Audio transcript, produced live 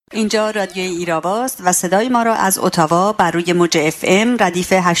اینجا رادیوی ایراواست و صدای ما را از اتاوا بر روی موج FM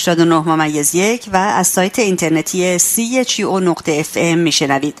ردیف 89.1 و از سایت اینترنتی CHUO.FM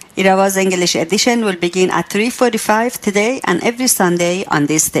میشنوید. Irava's English edition will begin at 3:45 today and every Sunday on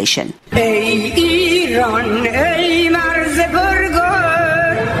this station. ای ایران ای مرز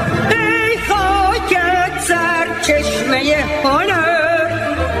پرگوهر، ای خاکت سرچشمه هنر،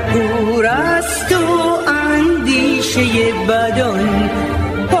 دور از تو اندیشه بدان،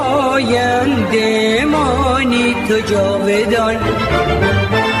 پاینده مانی تو جاودان.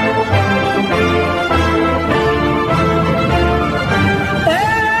 ای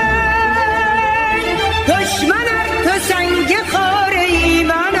دشمن ار تو سنگ خاره ای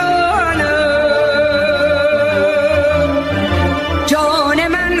منانم، جان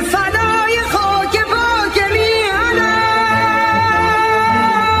من فدای خاک پاک میانم.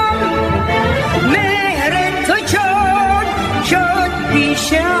 مهر تو چون شد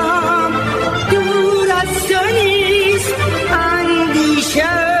پیشم، دور از تو نیست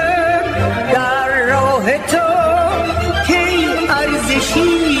اندیشم. در راه تو کی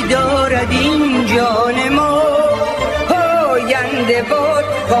ارزشی دارد این جان ما، پاینده باد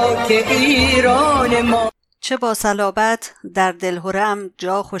خاک ایران ما. چه با صلابت در دلهرم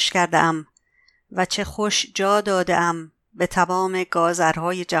جا خوش کردم و چه خوش جا دادم به تمام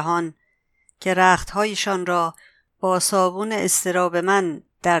گازرهای جهان، که رختهایشان را با صابون اضطراب من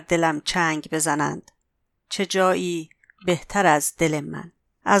در دلم چنگ بزنند. چه جایی بهتر از دل من.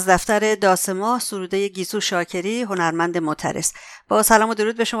 از دفتر داسماه سروده گیسو شاکری، هنرمند معترض. با سلام و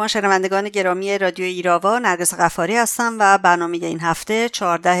درود به شما شنوندگان گرامی رادیو ایراوا، نرگس غفاری هستم و برنامه این هفته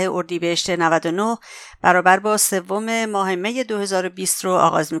 14 اردیبهشت 99 برابر با 3 ماه می 2020 رو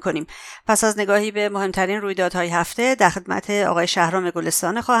آغاز می‌کنیم. پس از نگاهی به مهمترین رویدادهای هفته در خدمت آقای شهرام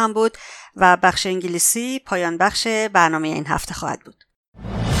گلستان خواهم بود و بخش انگلیسی پایان بخش برنامه این هفته خواهد بود.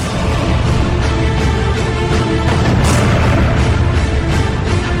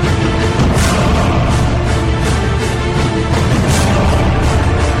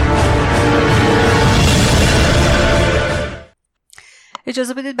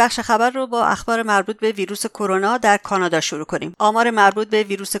 اجازه بدید بخش خبر رو با اخبار مربوط به ویروس کرونا در کانادا شروع کنیم. آمار مربوط به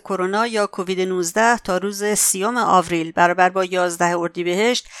ویروس کرونا یا کووید 19 تا روز 30 آوریل برابر با 11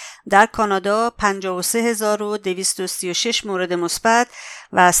 اردیبهشت در کانادا 53236 مورد مثبت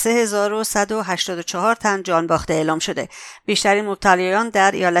و 3184 تن جان باخته اعلام شده. بیشترین مبتلایان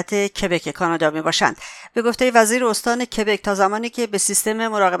در ایالت کبک کانادا می باشند. به گفته وزیر استان کبک، تا زمانی که به سیستم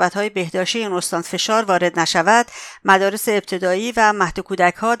مراقبت‌های بهداشتی این استان فشار وارد نشود، مدارس ابتدایی و مهد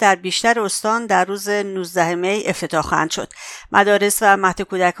کودک‌ها در بیشتر استان در روز 19 می افتتاح خواهند شد. مدارس و مهد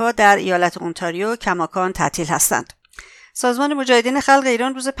کودک‌ها در ایالت اونتاریو کماکان تعطیل هستند. سازمان مجاهدین خلق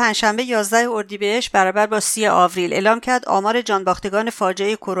ایران روز پنجشنبه 11 اردیبهشت برابر با 30 آوریل اعلام کرد آمار جانباختگان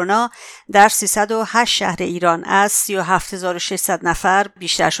فاجعه کرونا در 308 شهر ایران از 37600 نفر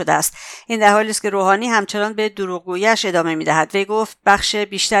بیشتر شده است. این در حالی است که روحانی همچنان به دروغگویی‌اش ادامه می‌دهد. وی گفت بخش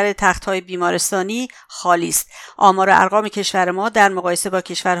بیشتر تخت‌های بیمارستانی خالی است. آمار و ارقام کشور ما در مقایسه با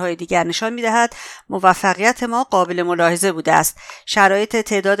کشورهای دیگر نشان می‌دهد موفقیت ما قابل ملاحظه بوده است. شرایط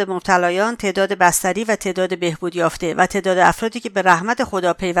تعداد مبتلایان، تعداد بستری و تعداد بهبود یافته و تعداد افرادی که به رحمت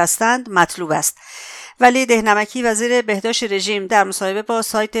خدا پیوستند مطلوب است. ولی دهنمکی وزیر بهداشت رژیم در مصاحبه با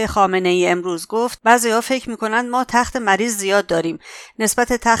سایت خامنه‌ای امروز گفت بعضی‌ها فکر می‌کنند ما تخت مریض زیاد داریم.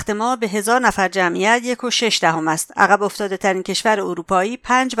 نسبت تخت ما به 1000 نفر جمعیت 1.6 است. عقب افتاده ترین کشور اروپایی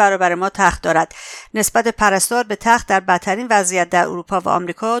 5 برابر ما تخت دارد. نسبت پرستار به تخت در بدترین وضعیت در اروپا و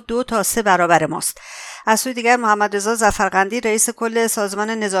آمریکا 2 تا 3 برابر ماست. از سوی دیگر محمد رضا ظفرقندی رئیس کل سازمان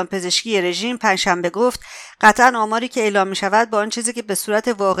نظام پزشکی رژیم پنجشنبه گفت قطعاً آماری که اعلام می شود با آن چیزی که به صورت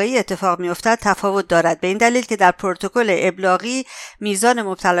واقعی اتفاق می افتد تفاوت دارد، به این دلیل که در پروتکل ابلاغی میزان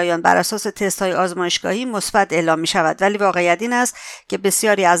مبتلایان بر اساس تست‌های آزمایشگاهی مثبت اعلام می شود، ولی واقعیت این است که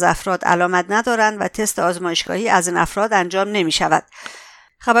بسیاری از افراد علامت ندارند و تست آزمایشگاهی از این افراد انجام نمی شود.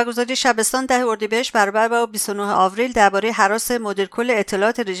 خبرگزاری شبستان 10 اردیبهشت برابر با 29 آوریل درباره هراس مدیر کل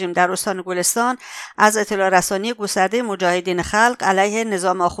اطلاعات رژیم در استان گلستان از اطلاع رسانی گسترده مجاهدین خلق علیه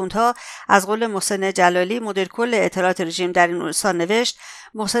نظام آخوندها از قول محسن جلالی مدیر کل اطلاعات رژیم در این استان نوشت.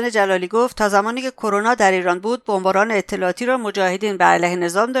 محسن جلالی گفت تا زمانی که کرونا در ایران بود بمباران اطلاعاتی را مجاهدین بر علیه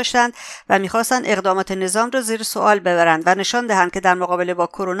نظام داشتند و می‌خواستند اقدامات نظام را زیر سوال ببرند و نشان دهند که در مقابله با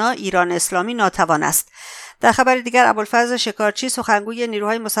کرونا ایران اسلامی ناتوان است. در خبر دیگر ابوالفضل شکارچی سخنگوی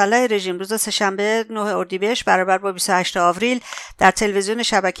نیروهای مسلح رژیم روز سه‌شنبه 9 اردیبهشت برابر با 28 آوریل در تلویزیون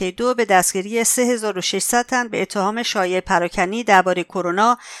شبکه 2 به دستگیری 3600 تن به اتهام شایع پراکنی درباره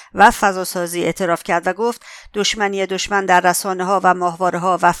کرونا و فضاسازی اعتراف کرد و گفت دشمنی دشمن در رسانه‌ها و ماهواره‌های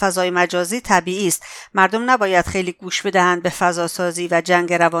ها و فضای مجازی طبیعی است. مردم نباید خیلی گوش بدهند به فضاسازی و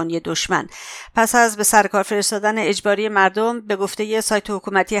جنگ روانی دشمن. پس از به سر کار فرستادن اجباری مردم، به گفته سایت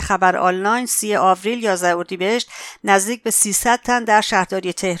حکومتی خبر آنلاین 30 آوریل 11 اردیبهشت نزدیک به 300 تن در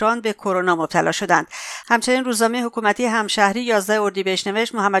شهرداری تهران به کرونا مبتلا شدند. همچنین روزنامه حکومتی همشهری 11 اردیبهشت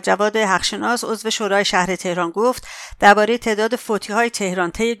نوشت محمد جواد حقشناس عضو شورای شهر تهران گفت درباره تعداد فوتی‌های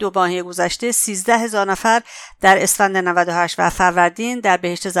تهران طی 2 ماه گذشته 13000 نفر در اسفند 98 و فروردین در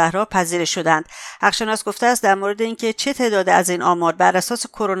بهشت زهرا پذیرش شدند. حقشناس گفته است در مورد اینکه چه تعداد از این آمار بر اساس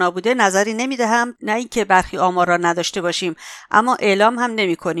کرونا بوده نظری نمیدهم، نه اینکه برخی آمار را نداشته باشیم، اما اعلام هم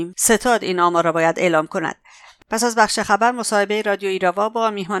نمی‌کنیم. ستاد این آمار را باید اعلام کند. پس از بخش خبر مصاحبه رادیو ایراوا با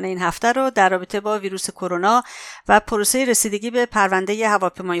میهمان این هفته رو در رابطه با ویروس کرونا و پروسه رسیدگی به پرونده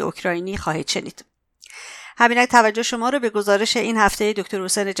هواپیمای اوکراینی خواهید شنید. همینک توجه شما رو به گزارش این هفته دکتر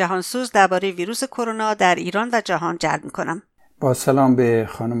حسین جهانسوز درباره ویروس کرونا در ایران و جهان جلب می‌کنم. با سلام به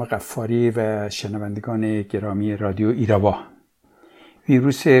خانم غفاری و شنوندگان گرامی رادیو ایراوا.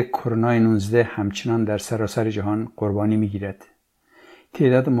 ویروس کرونا 19 همچنان در سراسر جهان قربانی می‌گیرد.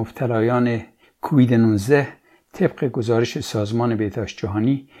 تعداد مبتلایان کووید 19 طبق گزارش سازمان بهداشت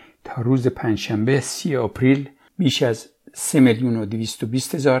جهانی تا روز پنجشنبه 30 آپریل بیش از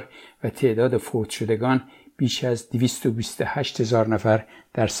 3,220,000 و تعداد فوت شدگان بیش از 228,000 نفر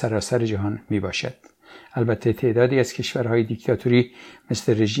در سراسر جهان می باشد. البته تعدادی از کشورهای دیکتاتوری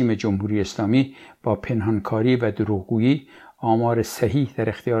مثل رژیم جمهوری اسلامی با پنهانکاری و دروغگویی آمار صحیح در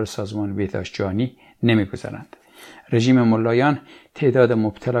اختیار سازمان بهداشت جهانی نمی‌گذارند. رژیم ملایان تعداد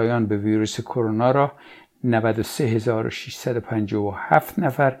مبتلایان به ویروس کرونا را 93,657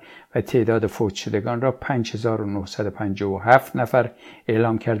 نفر و تعداد فوت شدگان را 5,957 نفر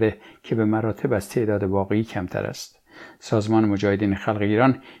اعلام کرده که به مراتب از تعداد واقعی کمتر است. سازمان مجاهدین خلق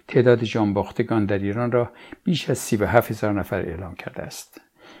ایران تعداد جانباختگان در ایران را بیش از 37,000 نفر اعلام کرده است.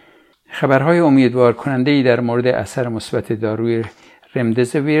 خبرهای امیدوار کننده‌ای در مورد اثر مثبت داروی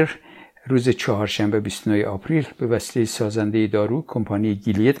رمدزویر روز چهارشنبه 29 آپریل به وسیله سازنده دارو کمپانی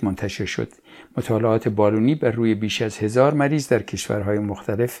گیلیت منتشر شد. مطالعات بالونی بر روی بیش از 1000 مریض در کشورهای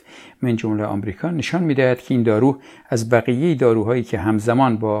مختلف من جمله آمریکا نشان می‌دهد که این دارو از بقیه داروهایی که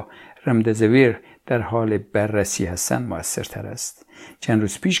همزمان با رمدزویر در حال بررسی هستند مؤثرتر است. چند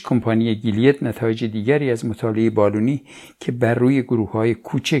روز پیش کمپانی گیلیت نتایج دیگری از مطالعه بالونی که بر روی گروه‌های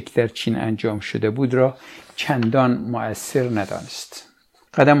کوچک در چین انجام شده بود را چندان مؤثر ندانست.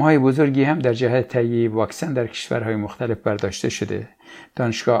 قدم‌های بزرگی هم در جهت تهیه واکسن در کشورهای مختلف برداشته شده.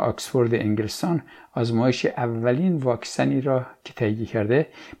 دانشگاه آکسفورد انگلستان آزمایش اولین واکسنی را که تهیه کرده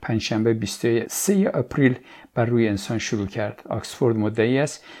پنجشنبه 23 آپریل بر روی انسان شروع کرد. آکسفورد مدعی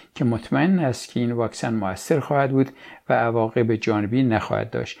است که مطمئن است که این واکسن مؤثر خواهد بود و عواقب جانبی نخواهد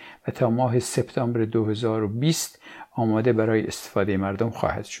داشت و تا ماه سپتامبر 2020 آماده برای استفاده مردم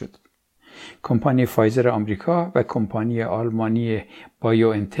خواهد شد. کمپانی فایزر آمریکا و کمپانی آلمانی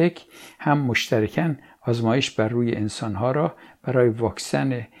بایوانتک هم مشترکاً آزمایش بر روی انسانها را برای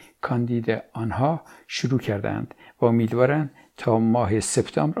واکسن کاندید آنها شروع کردند و امیدوارند تا ماه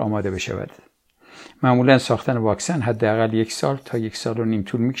سپتامبر آماده بشود. معمولا ساختن واکسن حداقل 1 سال تا 1.5 سال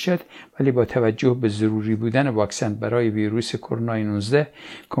طول می‌کشد، ولی با توجه به ضروری بودن واکسن برای ویروس کرونا 19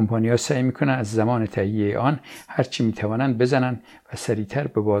 کمپانی‌ها سعی می‌کنند از زمان تهیه آن هر چی می‌توانند بزنند و سریعتر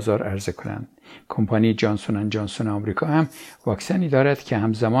به بازار عرضه کنند. کمپانی جانسون اند جانسون آمریکا هم واکسنی دارد که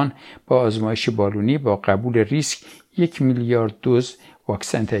همزمان با آزمایش بالونی با قبول ریسک 1 میلیارد دوز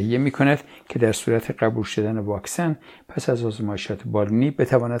واکسن تهیه می‌کند که در صورت قبول شدن واکسن پس از آزمایشات بالونی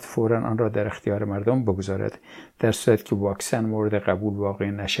بتواند فوراً آن را در اختیار مردم بگذارد. در صورتی که واکسن مورد قبول واقع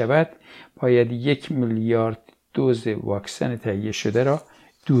نشود، باید 1 میلیارد دوز واکسن تهیه شده را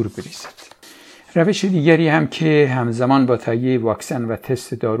دور بریزد. روش دیگری هم که همزمان با تهیه واکسن و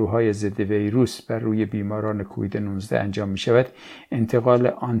تست داروهای ضد ویروس بر روی بیماران کووید 19 انجام می شود، انتقال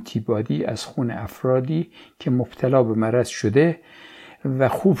آنتیبادی از خون افرادی که مبتلا به مرض شده و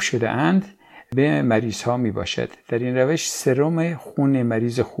خوب شده اند به مریض ها می باشد. در این روش سرم خون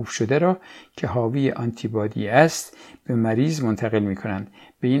مریض خوب شده را که حاوی آنتیبادی است به مریض منتقل می کنند،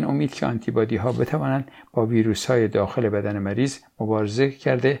 به این امید که آنتیبادی ها بتوانند با ویروس های داخل بدن مریض مبارزه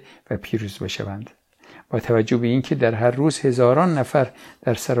کرده و پیروز بشوند. با توجه به اینکه در هر روز هزاران نفر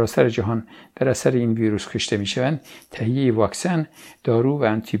در سراسر جهان در اثر این ویروس کشته میشوند، تهیه واکسن، دارو و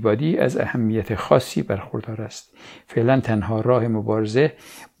آنتیبادی از اهمیت خاصی برخوردار است. فعلا تنها راه مبارزه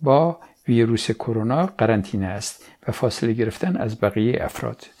با ویروس کرونا قرنطینه است و فاصله گرفتن از بقیه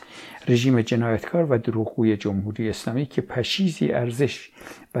افراد. رژیم جنایتکار و دروغگوی جمهوری اسلامی که پشیزی ارزش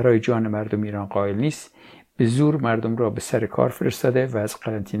برای جان مردم ایران قائل نیست، به زور مردم را به سر کار فرستاده و از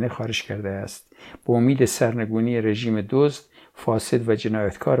قرنطینه خارج کرده است. با امید سرنگونی رژیم دزد، فاسد و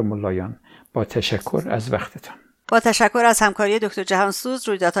جنایتکار ملایان، با تشکر از وقتتان. با تشکر از همکاری دکتر جهانسوز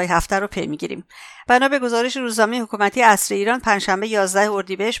رویدادهای هفته رو پی میگیریم. بنا به گزارش روزنامه حکومتی عصر ایران پنجشنبه 11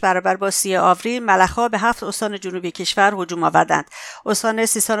 اردیبهشت برابر با 30 آوریل ملخ‌ها به 7 استان جنوبی کشور هجوم آوردند. استان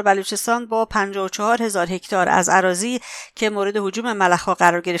سیستان و بلوچستان با 54,000 هکتار از اراضی که مورد هجوم ملخ‌ها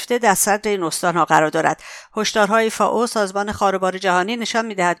قرار گرفته در صدر این استان‌ها قرار دارد. هشدارهای فائو سازمان خاروبار جهانی نشان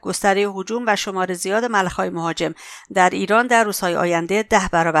می‌دهد گستره هجوم و شمار زیاد ملخ‌های مهاجم در ایران در روزهای آینده 10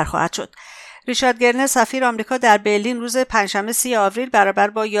 برابر خواهد شد. ریچارد گرنر سفیر آمریکا در برلین روز پنجشنبه 30 آوریل برابر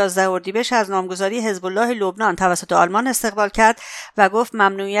با 11 اردیبهشت از نامگذاری حزب الله لبنان توسط آلمان استقبال کرد و گفت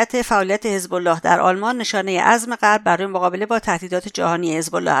ممنوعیت فعالیت حزب الله در آلمان نشانه عزم غرب برای مقابله با تهدیدات جهانی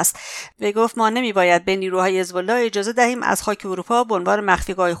حزب الله است. وی گفت ما نمی‌باید به نیروهای حزب الله اجازه دهیم از خاک اروپا به عنوان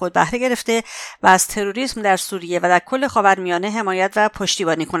مخفیگاه خود بهره گرفته و از تروریسم در سوریه و در کل خاورمیانه حمایت و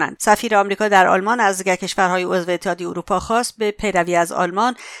پشتیبانی کنند. سفیر آمریکا در آلمان از دیگر کشورهای عضو اتحادیه اروپا خواست به پیروی از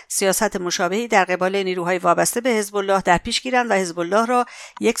آلمان سیاست مشابه در قبال نیروهای وابسته به حزب الله در پیش گیرند و حزب الله را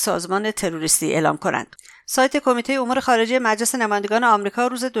یک سازمان تروریستی اعلام کنند. سایت کمیته امور خارجه مجلس نمایندگان آمریکا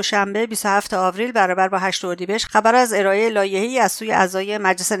روز دوشنبه 27 آوریل برابر با 8 اردیبهشت خبر از ارائه لایحه‌ای از سوی اعضای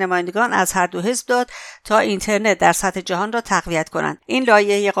مجلس نمایندگان از هر دو حزب داد تا اینترنت در سطح جهان را تقویت کنند. این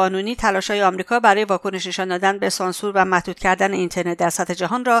لایحه قانونی تلاش‌های آمریکا برای واکنش نشان دادن به سانسور و محدود کردن اینترنت در سطح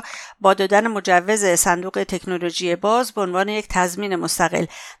جهان را با دادن مجوز صندوق تکنولوژی باز به عنوان یک تضمین مستقل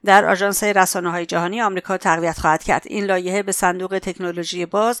در آژانس رسانه‌های جهانی آمریکا تقویت خواهد کرد. این لایحه به صندوق تکنولوژی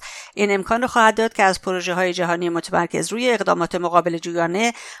باز این امکان را خواهد داد که از پروژه‌های جهانی متمرکز روی اقدامات مقابل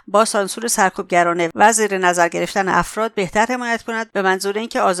جویانه با سانسور سرکوبگرانه و زیر نظر گرفتن افراد بهتر حمایت کند به منظور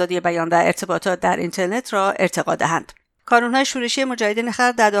اینکه آزادی بیان و ارتباطات در اینترنت را ارتقا دهند. کانون‌های شورشی مجاهدین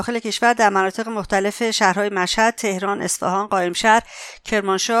خلق در داخل کشور در مناطق مختلف شهرهای مشهد، تهران، اصفهان، قائمشهر،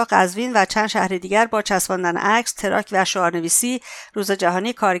 کرمانشاه، قزوین و چند شهر دیگر با چسباندن عکس، تراک و شعارنویسی روز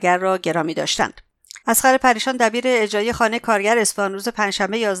جهانی کارگر را گرامی داشتند. اصغر پریشان دبیر اجرایی خانه کارگر اصفهان روز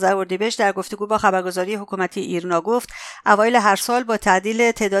پنجشنبه 11 اردیبهشت در گفتگو با خبرگزاری حکومتی ایرنا گفت اوایل هر سال با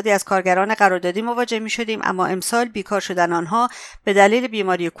تعدیل تعدادی از کارگران قراردادی مواجه می‌شدیم، اما امسال بیکار شدن آنها به دلیل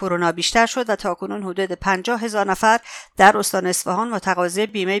بیماری کرونا بیشتر شد و تاکنون حدود 50,000 نفر در استان اصفهان متقاضی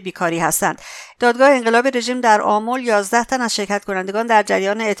بیمه بیکاری هستند. دادگاه انقلاب رژیم در آمل 11 تن از شرکت کنندگان در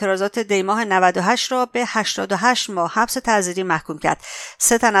جریان اعتراضات دی‌ماه 98 را به 88 ماه حبس تعزیری محکوم کرد.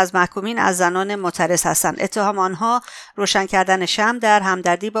 3 تن از محکومین از زنان معترض هستند. اتهام آنها روشن کردن شمع در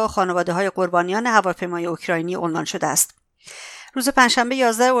همدردی با خانواده‌های قربانیان هواپیمای اوکراینی عنوان شده است. روز پنجشنبه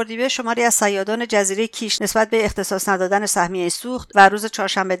 11 اردیبهشت شماری از صیادان جزیره کیش نسبت به اختصاص ندادن سهمیه سوخت و روز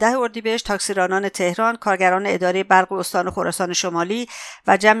چهارشنبه 10 اردیبهشت تاکسیرانان تهران، کارگران اداره برق استان خراسان شمالی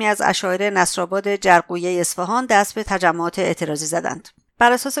و جمعی از عشایر نصرآباد جرقویه اصفهان دست به تجمعات اعتراضی زدند.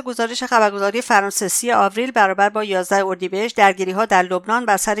 بر اساس گزارش خبرگزاری فرانسه 30 آوریل برابر با 11 اردیبهشت درگیری‌ها در لبنان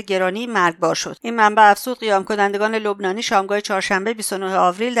بر سر گرانی مرگبار شد. این منبع افزود قیام کنندگان لبنانی شامگاه چهارشنبه 29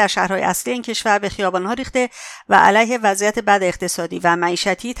 آوریل در شهرهای اصلی این کشور به خیابان‌ها ریخته و علیه وضعیت بد اقتصادی و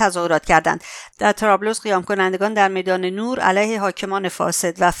معیشتی تظاهرات کردند. در طرابلس قیام کنندگان در میدان نور علیه حاکمان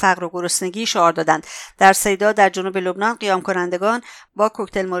فاسد و فقر و گرسنگی شعار دادند. در سیدا در جنوب لبنان قیام کنندگان با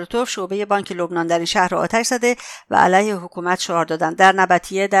کوکتل مولوتوف شعبه بانک لبنان در این شهر را آتش زده و علیه حکومت شعار دادند. در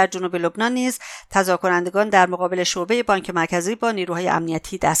نبطیه در جنوب لبنان نیز تظاهر کنندگان در مقابل شعبه بانک مرکزی با نیروهای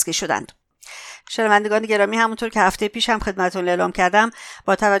امنیتی دستگیر شدند. شنوندگان گرامی، همونطور که هفته پیش هم خدمتتون اعلام کردم،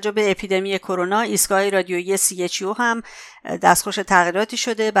 با توجه به اپیدمی کرونا ایستگاه رادیویی CHU هم دستخوش تغییراتی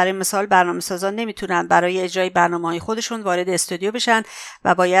شده. برای مثال برنامه‌سازان نمیتونن برای اجرای برنامه‌های خودشون وارد استودیو بشن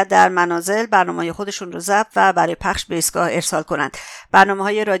و باید در منازل برنامه‌های خودشون رو ضبط و برای پخش به ایستگاه ارسال کنند.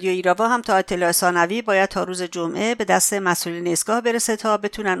 برنامه‌های رادیو ایراوا هم تا اطلاع ثانوی باید تا روز جمعه به دست مسئولین ایستگاه برسه تا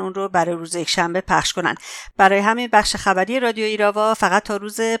بتونن اون رو برای روز یکشنبه پخش کنن. برای همین بخش خبری رادیو ایراوا فقط تا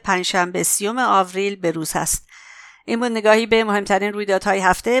روز پنجشنبه 30 آوریل به روز هست. این بود نگاهی به مهمترین رویدادهای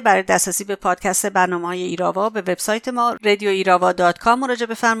هفته. برای دسترسی به پادکست برنامه‌های ایراوا به وبسایت ما radioirava.com مراجعه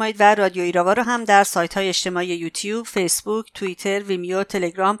بفرمایید و رادیو ایراوا رو هم در سایت‌های اجتماعی یوتیوب، فیسبوک، توییتر، ویمیو،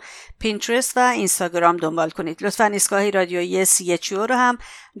 تلگرام، پینترست و اینستاگرام دنبال کنید. لطفاً ایستگاه رادیویی CHU رو هم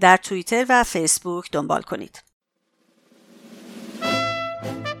در توییتر و فیسبوک دنبال کنید.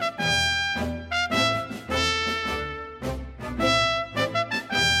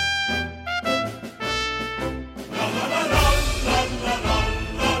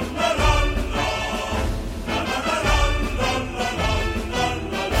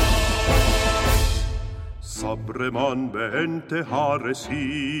 صبرمان به انتها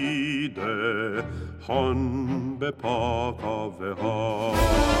رسیده، هان به پاکاوه ها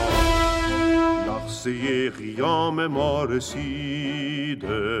لحظه قیام ما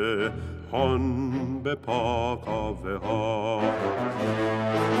رسیده، هان به پاک آوه ها.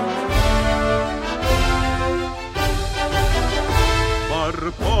 بر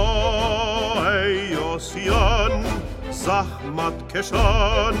پای آسیان زحمت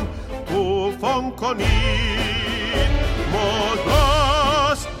کشان طوفان کنید، ما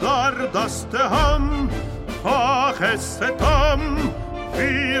دست در دست هم خاک ستم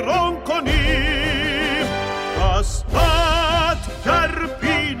ویران کنیم. دستت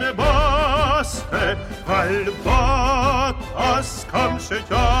گرپین بسته، قلبت از کم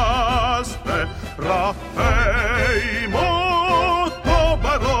شکسته، راه پیما تو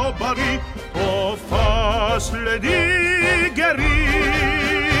برابری با فصل دیگری.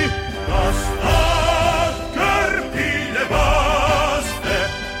 دستت گرپین بسته،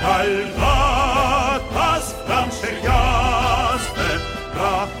 قلبت از کم شکسته،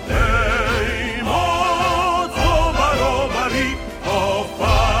 راه پیما تو برابری با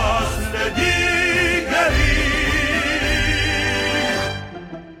فصل دیگری.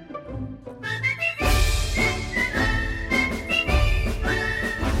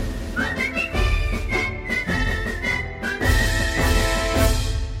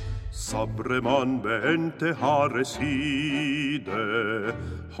 صبرمان به انتها رسیده،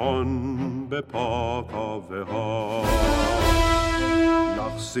 هان به پاک آوه ها.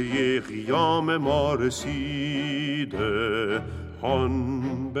 لحظه قیام ما رسیده، هان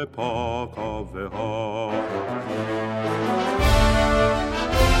به پاک آوه ها.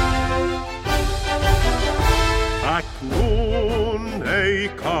 اکنون ای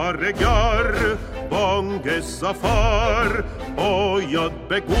کارگر بانگ ظفر آید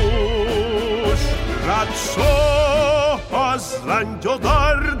به گوش، رد شو از رنج و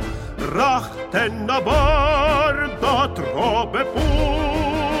درد، رخت نبردت را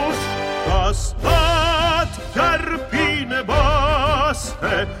بپوش. دستت گرپین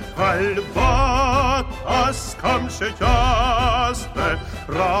بسته، قلبت از کم شکسته،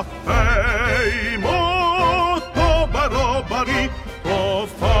 راه پیما تو برابری با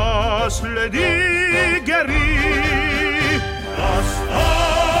فصل دیگری.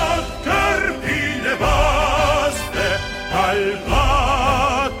 دستت گرپین بسته،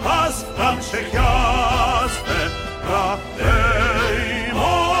 قلبت از غم شکسته، راه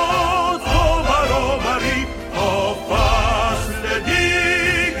پیما تو برابری با فصل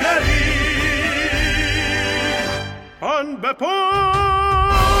دیگری. آن به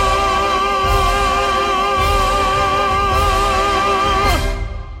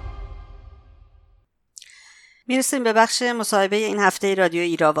میرسیم به بخش مصاحبه این هفته رادیو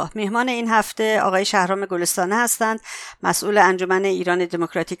ایراوا. مهمان این هفته آقای شهرام گلستانه هستند، مسئول انجمن ایران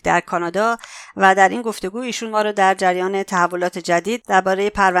دموکراتیک در کانادا، و در این گفتگو ایشون ما رو در جریان تحولات جدید درباره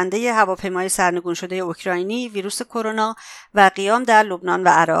پرونده هواپیمای سرنگون شده اوکراینی، ویروس کرونا و قیام در لبنان و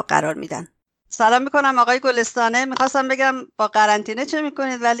عراق قرار میدن. سلام میکنم آقای گلستانه. میخواستم بگم با قرنطینه چه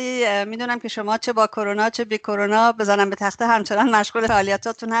میکنید، ولی میدونم که شما چه با کرونا چه بی کرونا بزنم به تخته همچنان مشغول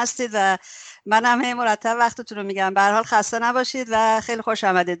فعالیتاتون هستید و منم هی مرتب وقتتون رو میگم. به هر حال خسته نباشید و خیلی خوش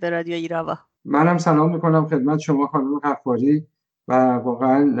آمدید به رادیو ایراوا. منم سلام میکنم خدمت شما خانم حفاری و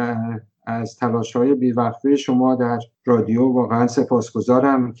واقعا از تلاش‌های بی‌وقفه شما در رادیو واقعا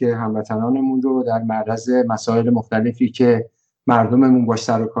سپاسگزارم که هموطنانمون رو در معرض مسائل مختلفی که مردممون باش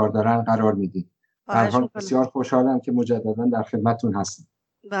سر و کار دارن قرار میدید. به هر حال بسیار خوشحالم که مجددا در خدمتتون هستم.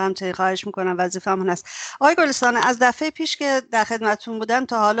 به همچنین خواهش میکنم، وظیفه‌مون هست. آقای گلستانه، از دفعه پیش که در خدمتتون بودم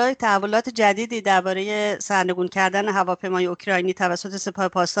تا حالا تحولات جدیدی درباره سرنگون کردن هواپیمای اوکراینی توسط سپاه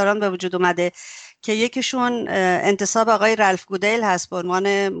پاسداران به وجود اومده که یکیشون انتصاب آقای رالف گودیل هست به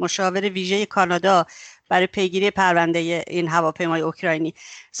عنوان مشاور ویژه کانادا برای پیگیری پرونده این هواپیمای اوکراینی.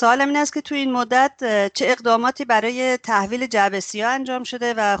 سوالم این است که تو این مدت چه اقداماتی برای تحویل جعبه سیاه انجام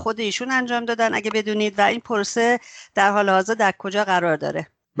شده و خود ایشون انجام دادن اگه بدونید، و این پروسه در حال حاضر در کجا قرار داره؟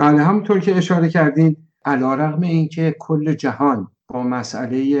 بله، همونطور که اشاره کردید، علیرغم اینکه کل جهان با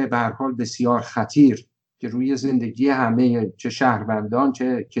مسئله به هر حال بسیار خطیر که روی زندگی همه چه شهروندان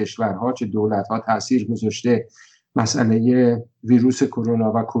چه کشورها چه دولت‌ها تاثیر گذاشته، مسئله ویروس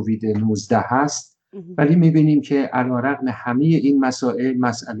کرونا و کووید 19 هست، ولی می‌بینیم که علیرغم همه این مسائل،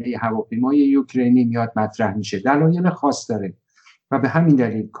 مسئله هواپیمای اوکراینی میاد مطرح میشه. دلایل خاص داره و به همین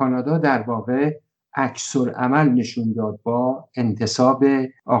دلیل کانادا در واقع عکس‌العمل نشون داد با انتصاب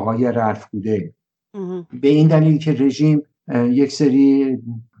آقای رالف گودیل. به این دلیل که رژیم یک سری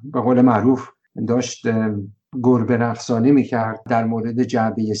به قول معروف داشت گربه رقصانی میکرد در مورد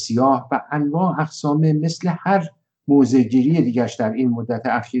جعبه سیاه و انواع اقسام مثل هر موضع‌گیری دیگرش در این مدت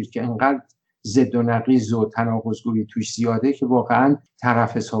اخیر که انقدر ضد و نقیض و تناقض‌گویی توش زیاده که واقعا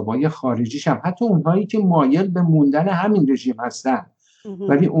طرف حسابای خارجیش هم حتی اونهایی که مایل به موندن همین رژیم هستن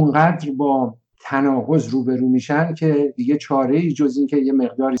ولی اونقدر با تناقض روبرو میشن که دیگه چاره‌ای جز این که یه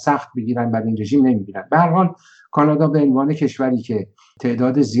مقداری سخت بگیرن بر این رژیم نمیگیرن. به هر حال کانادا به عنوان کشوری که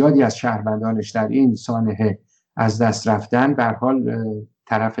تعداد زیادی از شهروندانش در این سانحه از دست رفتن، به هر حال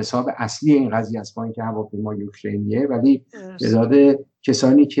طرف حساب اصلی این قضیه است، با اینکه هواپیمای اوکراینیه، ولی تعداد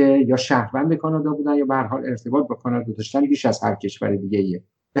کسانی که یا شهروند کانادا بودن یا به هر حال ارتباط با کانادا داشتن بیش از هر کشور دیگه‌ایه.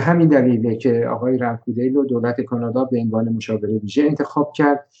 به همین دلیله که آقای رالفکودیل و دولت کانادا به عنوان مشاور ویژه انتخاب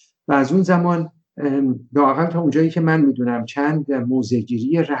کرد و از اون زمان لااقل تا اونجایی که من میدونم چند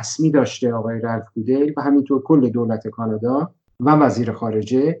موضع‌گیری رسمی داشته آقای رالفکودیل و همینطور کل دولت کانادا و وزیر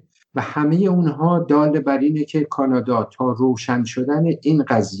خارجه، و همه اونها دال بر اینه که کانادا تا روشن شدن این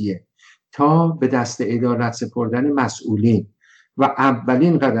قضیه، تا به دست عدالت سپردن مسئولین و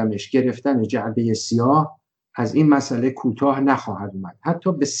اولین قدمش گرفتن جعبه سیاه، از این مسئله کوتاه نخواهد اومد.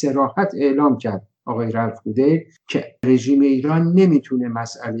 حتی به صراحت اعلام کرد آقای رالفکودیل که رژیم ایران نمیتونه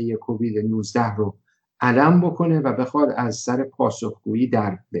مسئله کووید 19 رو علم بکنه و بخواد از سر پاسخگویی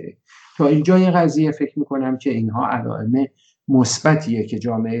در بره. تا اینجای قضیه فکر میکنم که اینها علائم مثبتیه که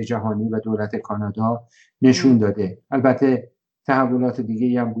جامعه جهانی و دولت کانادا نشون داده. البته تحولات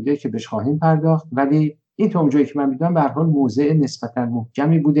دیگه‌ای هم بوده که بهش خواهیم پرداخت، ولی این تا اونجایی که من میدونم به هر حال موضع نسبتاً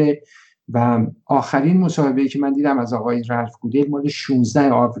محکمی بوده و آخرین مصاحبه‌ای که من دیدم از آقای رالفکودیل مال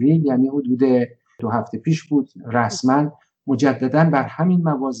 16 آوریل، یعنی حدود 2 هفته پیش بود، رسما مجدداً بر همین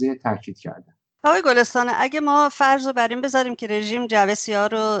مواضع تاکید کردن. آقای گلستان، اگه ما فرض رو بر این بذاریم که رژیم جعبه سیاه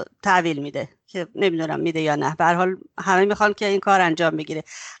رو تحویل میده، که نمیدونم میده یا نه، به هر حال همه میخوان که این کار انجام بگیره،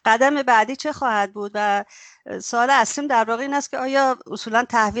 قدم بعدی چه خواهد بود؟ و سوال اصلیم در واقع این است که آیا اصولا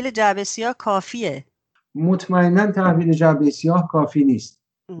تحویل جعبه سیاه کافیه؟ مطمئنا تحویل جعبه سیاه کافی نیست،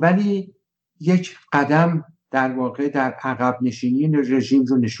 ولی یک قدم در واقع در عقب نشینی رژیم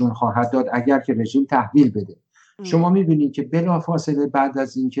رو نشون خواهد داد اگر که رژیم تحویل بده. شما میبینید که بلافاصله بعد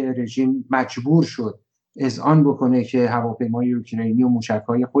از اینکه رژیم مجبور شد اذعان بکنه که هواپیمای اوکراینی و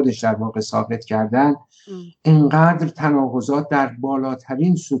موشک‌های خودش در واقع ساقط کردن، اینقدر تناقضات در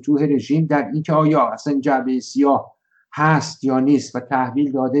بالاترین سطوح رژیم در اینکه آیا اصلا جعبه سیاه هست یا نیست و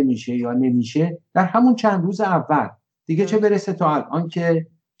تحویل داده میشه یا نمیشه، در همون چند روز اول دیگه، چه برسه تا الان که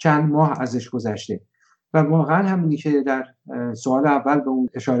چند ماه ازش گذشته. و واقعا همینی که در سوال اول به اون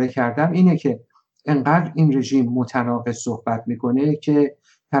اشاره کردم اینه که انقدر این رژیم متناقض صحبت میکنه که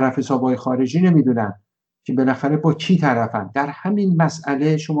طرف حسابای خارجی نمیدونن که بالاخره با کی طرفن. در همین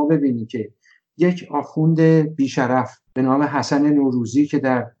مسئله شما ببینید که یک آخوند بیشرف به نام حسن نوروزی که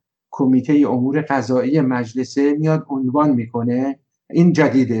در کمیته امور قضایی مجلسه میاد عنوان میکنه، این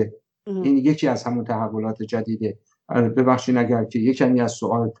جدیده، این یکی از همون تحولات جدیده. ببخشید اگر که یک کمی از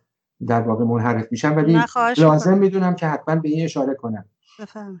سوال در واقع منحرف میشم، ولی لازم میدونم که حتما به این اشاره کنم.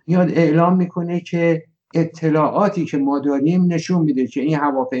 میاد اعلام میکنه که اطلاعاتی که ما داریم نشون میده که این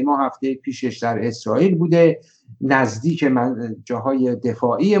هواپیما هفته پیشش در اسرائیل بوده، نزدیک جاهای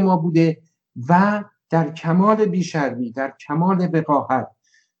دفاعی ما بوده و در کمال بیشرمی، در کمال وقاحت،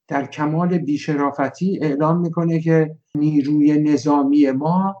 در کمال بیشرافتی اعلام میکنه که نیروی نظامی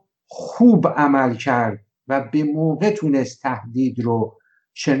ما خوب عمل کرد و به موقع تونست تهدید رو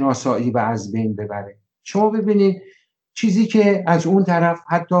شناسایی و از بین ببره. شما ببینید چیزی که از اون طرف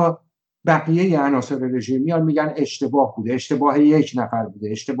حتی بقیه عناصر رژیم میان میگن اشتباه بوده، اشتباه یک نفر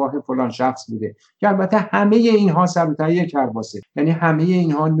بوده، اشتباه فلان شخص بوده، که البته همه اینها سر تا یک کرباسه، یعنی همه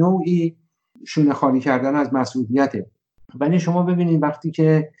اینها نوعی شونه خالی کردن از مسئولیته. ولی شما ببینید وقتی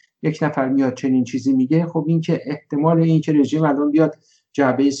که یک نفر میاد چنین چیزی میگه، خب این که احتمال این که رژیم الان بیاد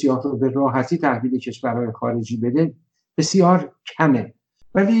جعبه سیاه رو به راحتی تحویل کشورهای خارجی بده بسیار کمه.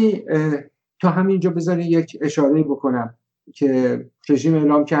 ولی تا همینجا بذارید یک اشاره بکنم که رژیم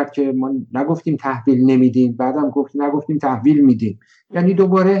اعلام کرد که ما نگفتیم تحویل نمیدیم، بعدم نگفتیم تحویل میدیم، یعنی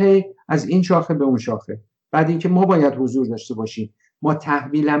دوباره از این شاخه به اون شاخه. بعد اینکه ما باید حضور داشته باشیم، ما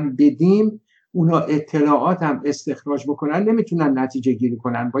تحویلم بدیم، اونا اطلاعات هم استخراج بکنن نمیتونن نتیجه گیری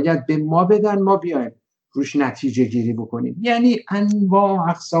کنن، باید به ما بدن، ما بیایم روش نتیجه گیری بکنیم. یعنی انواع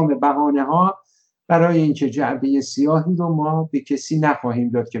اقسام بهانه ها برای اینکه جعبه سیاهی رو ما به کسی نخواهیم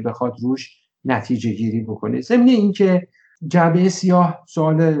داد که بخواد روش نتیجه گیری بکنه. ضمن اینکه جعبه سیاه،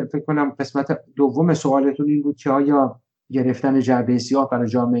 سوال فکر کنم قسمت دوم سوالتون این بود که آیا گرفتن جعبه سیاه برای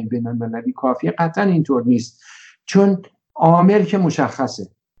جامعه بین‌المللی کافیه؟ قطعا اینطور نیست، چون عامل که مشخصه.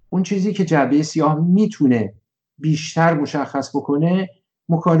 اون چیزی که جعبه سیاه میتونه بیشتر مشخص بکنه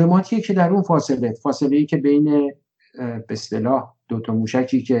مکالماتیه که در اون فاصله‌ای که بین به اصطلاح دو تا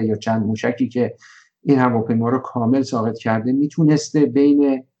موشکی که یا چند موشکی که این هواپیما رو کامل ساقط کرده میتونسته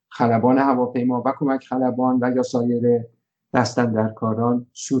بین خلبان هواپیما و کمک خلبان و یا سایر دست‌اندرکاران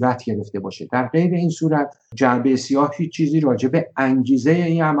صورت گرفته باشه. در غیر این صورت جعبه سیاه هیچ چیزی راجع به انگیزه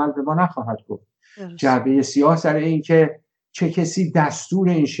این عمل به ما نخواهد گفت. جعبه سیاه سر این که چه کسی دستور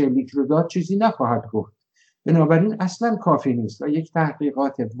این شلیک رو داد چیزی نخواهد گفت. بنابراین اصلا کافی نیست و یک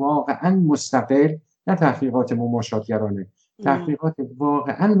تحقیقات واقعا مستقل، نه تحقیقات مماشاتگرانه، تحقیقات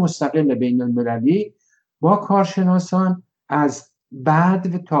واقعا مستقل بین المللی با کارشناسان از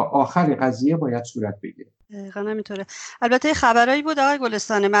بعد تا آخر قضیه باید صورت بگیره. دقیقاً همینطوره. البته خبرایی بود آقای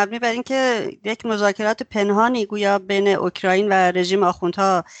گلستان مبنی بر اینکه یک مذاکرات پنهانی گویا بین اوکراین و رژیم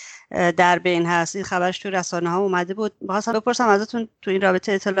آخوندها در بین هست. این خبرش تو رسانه‌ها اومده بود. می‌خواستم بپرسم ازتون تو این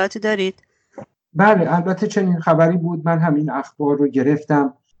رابطه اطلاعاتی دارید؟ بله، البته چنین خبری بود. من همین اخبار رو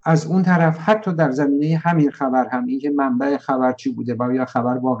گرفتم. از اون طرف حتی در زمینه همین خبر هم، این که منبع خبر چی بوده و یا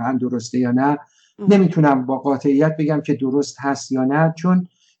خبر واقعا درسته یا نه، نمیتونم با قاطعیت بگم که درست هست یا نه، چون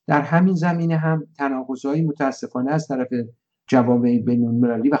در همین زمینه هم تناقض‌های متاسفانه از طرف جوامع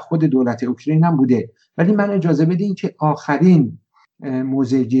بین‌المللی و خود دولت اوکراین هم بوده. ولی من اجازه بدین که آخرین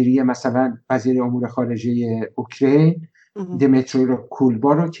موضع‌گیری مثلا وزیر امور خارجه اوکراین دمیترو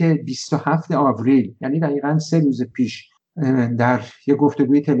کولبا رو که 27 آوریل، یعنی دقیقاً 3 روز پیش، در یک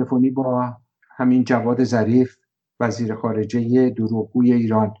گفتگوی تلفنی با همین جواد ظریف وزیر خارجه دروغگوی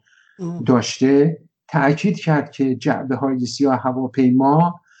ایران داشته، تأکید کرد که جعبه‌های سیاه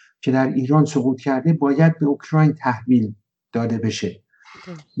هواپیما که در ایران سقوط کرده باید به اوکراین تحویل داده بشه.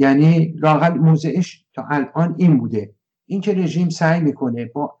 یعنی لااقل موضعش تا الان این بوده. این که رژیم سعی میکنه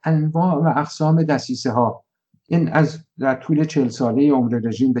با انواع و اقسام دسیسه ها، این از در طول 40 ساله عمر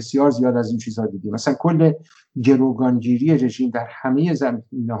رژیم بسیار زیاد از این چیزا دیدیم. مثلا کل گروگانگیری رژیم در همه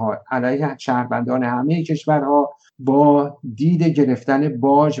زمینه‌ها علیه شهروندان همه کشورها با دید گرفتن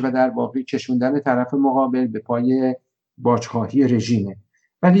باج و در واقع کشوندن طرف مقابل به پای باجخواهی رژیمه.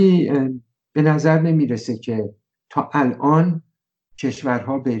 ولی به نظر نمیرسه که تا الان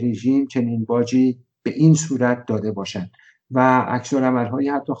کشورها به رژیم چنین باجی به این صورت داده باشند و عکس‌العمل‌های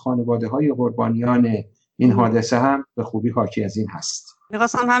حتی خانواده‌های قربانیان این حادثه هم به خوبی حاکی از این هست.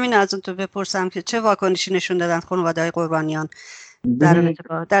 می‌خواستم همین از اون تو بپرسم که چه واکنشی نشون دادن خانواده‌های قربانیان در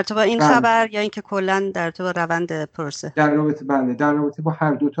رابطه با این خبر یا اینکه کلاً در رابطه با روند پروسه؟ در رابطه با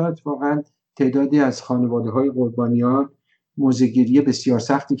هر دو تا اتفاقاً تعدادی از خانواده‌های قربانیان موضع‌گیری بسیار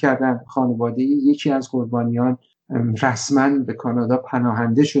سختی کردن. خانواده یکی از قربانیان رسما به کانادا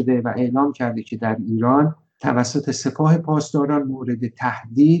پناهنده شده و اعلام کرده که در ایران توسط سپاه پاسداران مورد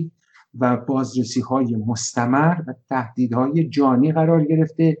تهدید و بازرسی‌های مستمر و تهدیدهای جانی قرار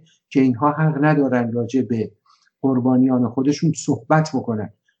گرفته که اینها حق ندارن راجع به قربانیان خودشون صحبت بکنن.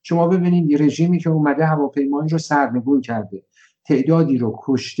 شما ببینید رژیمی که اومده هواپیمایی رو سرنگون کرده، تعدادی رو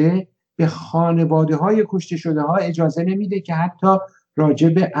کشته، به خانواده‌های کشته شده ها اجازه نمیده که حتی راجع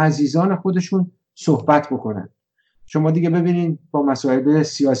به عزیزان خودشون صحبت بکنن. شما دیگه ببینید با مسائل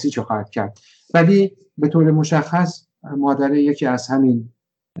سیاسی چه خواهد کرد. ولی به طور مشخص مادر یکی از همین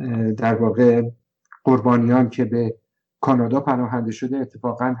در واقع قربانیان که به کانادا پناهنده شده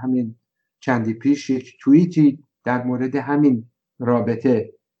اتفاقا همین چندی پیش یک توییتی در مورد همین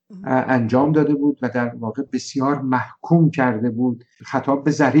رابطه انجام داده بود و در واقع بسیار محکوم کرده بود، خطاب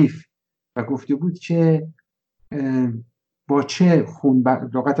به ظریف، و گفته بود که با چه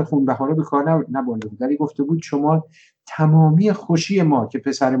لغت خونبهاره به کار نبرده بود، ولی گفته بود شما تمامی خوشی ما که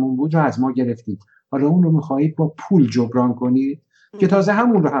پسرمون بود رو از ما گرفتید، حالا اون رو میخواهید با پول جبران کنید، که تازه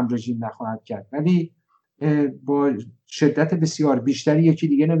همون رو هم رژیم نخواهد کرد. ولی با شدت بسیار بیشتری یکی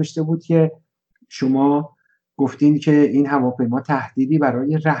دیگه نوشته بود که شما گفتین که این هواپیما تهدیدی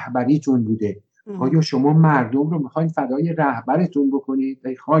برای رهبریتون بوده، آیا شما مردم رو میخواین فدای رهبرتون بکنید؟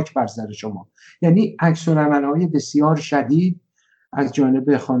 ای خاک بر سر شما. یعنی عکس‌العمل‌های بسیار شدید از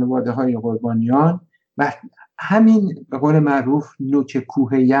جانب خانواده‌های قربانیان و همین به قول معروف نوک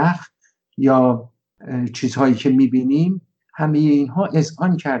کوه یخ یا چیزهایی که میبینیم، همه اینها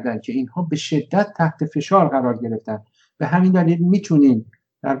اذعان کردن که اینها به شدت تحت فشار قرار گرفتن. به همین دلیل میتونیم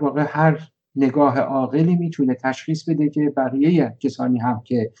در واقع هر نگاه عاقلی میتونه تشخیص بده که بقیه کسانی هم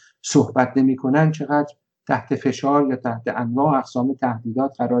که صحبت نمیکنن چقدر تحت فشار یا تحت انواع اقسام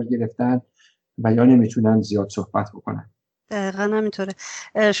تهدیدات قرار گرفتن و یا نمیتونن زیاد صحبت بکنن. دقیقاً همینطوره.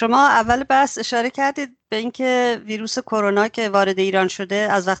 شما اول بحث اشاره کردید به اینکه ویروس کرونا که وارد ایران شده،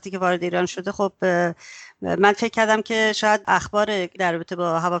 از وقتی که وارد ایران شده، خب من فکر کردم که شاید اخبار در رابطه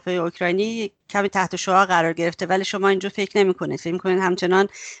با هواپیمای اوکراینی کمی تحت شعاع قرار گرفته، ولی شما اینجا فکر نمی‌کنید. فکر می‌کنید همچنان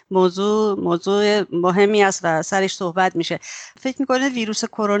موضوع مهمی است و سرش صحبت میشه. فکر می‌کنید ویروس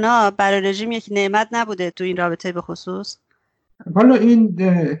کرونا برای رژیم یک نعمت نبوده تو این رابطه به خصوص؟ حالا این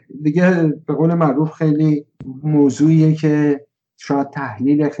دیگه به قول معروف خیلی موضوعیه که شاید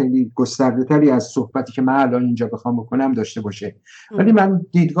تحلیل خیلی گسترده‌تری از صحبتی که من الان اینجا بخوام بکنم داشته باشه، ولی من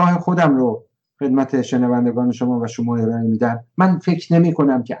دیدگاه خودم رو خدمت شنوندگان شما و شما ارائه میدم. من فکر نمی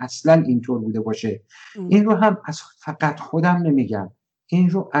کنم که اصلا اینطور بوده باشه. این رو هم از فقط خودم نمیگم، این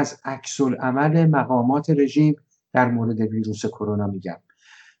رو از عکس العمل مقامات رژیم در مورد ویروس کرونا میگم.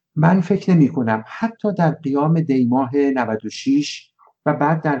 من فکر نمی کنم حتی در قیام دی ماه 96 و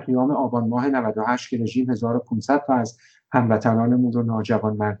بعد در قیام آبان ماه 98 که رژیم 1500 تا از هموطنانمون رو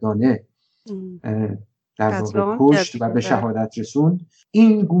ناجوانمردانه در واقع کشت و به شهادت رسوند،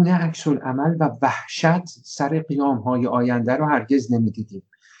 این گونه عکس العمل و وحشت سر قیام‌های آینده رو هرگز نمی‌دیدیم.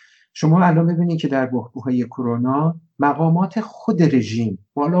 شما الان ببینید که در بحبوحه کرونا مقامات خود رژیم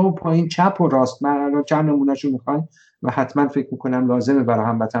بالا و پایین، چپ و راست، من الان چند نمونه‌شو می‌خوایم و حتما فکر می‌کنم لازمه برای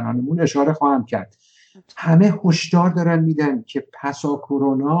هموطنانمون اشاره خواهم کرد، همه هشدار دارن میدن که پسا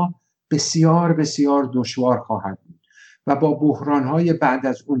کرونا بسیار بسیار دشوار خواهد بود و با بحران‌های بعد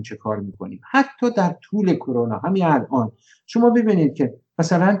از اون چه کار می‌کنیم. حتی در طول کرونا همین الان شما ببینید که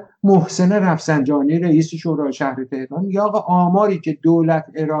مثلا محسن رفسنجانی رئیس شورای شهر تهران یا آقا آماری که دولت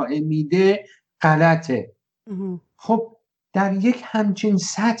ارائه میده غلطه. خب در یک همچین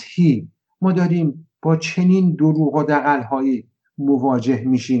سطحی ما داریم با چنین دروغ و دغل‌هایی مواجه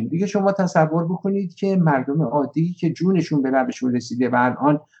میشیم. دیگه شما تصور بکنید که مردم عادی که جونشون به لبشون رسیده و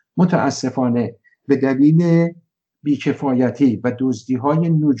الان متاسفانه به دلیل بیکفایتی و دزدی‌های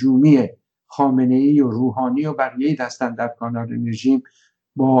نجومی خامنه‌ای و روحانی و بقیه دستاندرکاران رژیم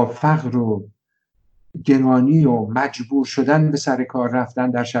با فقر و گرانی و مجبور شدن به سر کار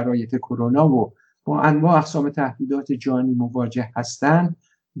رفتن در شرایط کرونا و با انواع اقسام تهدیدات جانی مواجه هستند،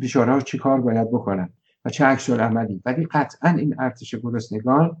 بیچاره‌ها چی کار باید بکنن و چه عکس العملی. ولی قطعا این ارتش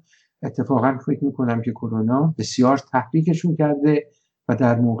گرسنگان اتفاقا فکر میکنم که کرونا بسیار تحریکشون کرده و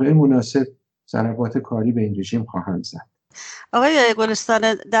در موقع مناسب ضربات کاری به این رژیم خواهند زد. آقای گلستان،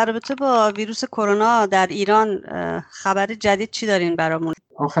 در رابطه با ویروس کرونا در ایران خبر جدید چی دارین برامون؟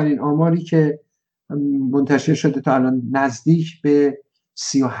 آخرین آماری که منتشر شده تا الان نزدیک به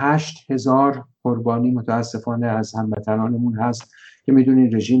 38,000 قربانی متاسفانه از هموطنانمون هست که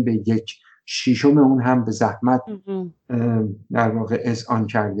میدونین رژیم به 1/6 اون هم به زحمت در واقع اذعان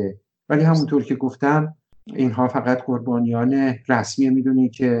کرده. ولی همونطور که گفتم اینها فقط قربانیان رسمی.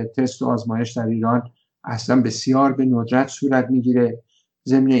 میدونید که تست و آزمایش در ایران اصلا بسیار به ندرت صورت میگیره،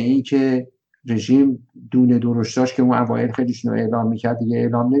 ضمن این که رژیم دونه درشتاش که اون اوایل خیلیشون رو اعلام میکرد دیگه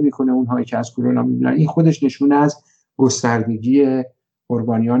اعلام نمیکنه اونهایی که از کرونا میدونن. این خودش نشونه از گستردگی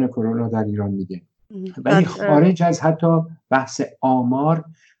قربانیان کرونا در ایران میده. ولی خارج از حتی بحث آمار،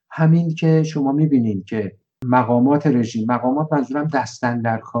 همین که شما میبینید که مقامات رژیم، مقامات منظورم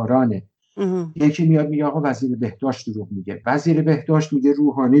دستاندرکارانه، یکی میاد میگه آقا وزیر بهداشت دروغ میگه، وزیر بهداشت میگه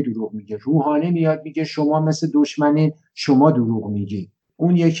روحانی دروغ میگه، روحانی میاد میگه شما مثل دشمنین، شما دروغ میگی.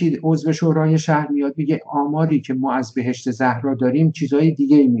 اون یکی عضو شورای شهر میاد میگه آماری که ما از بهشت زهرا داریم چیزای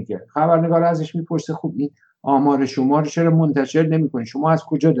دیگه ای میگه. خبرنگار ازش میپرسه خب این آمار شما رو چرا منتشر نمیکنید؟ شما از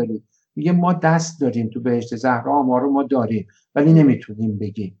کجا دارید؟ میگه ما دست داریم تو بهشت زهرا، آمار رو ما داریم ولی نمیتونیم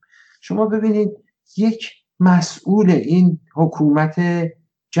بگیم. شما ببینید یک مسئول این حکومت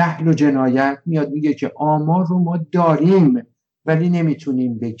جهل و جنایت میاد میگه که آمار رو ما داریم ولی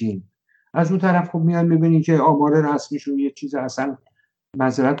نمیتونیم بگیم. از اون طرف خب میاد میبینید که آمار رسمیشون یه چیز اصلا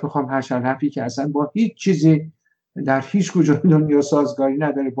معذرت بخوام هر شلحفی که اصلا با هیچ چیزی در هیچ کجا دنیا سازگاری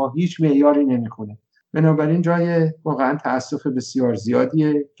نداره، با هیچ معیاری نمیخونه. بنابراین جای واقعا تأسف بسیار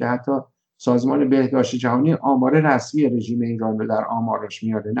زیادیه که حتی سازمان بهداشت جهانی آمار رسمی رژیم ایران رو در آمارش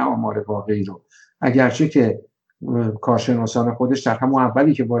میاره، نه آمار واقعی رو. اگرچه که کارشناسان خودش در همون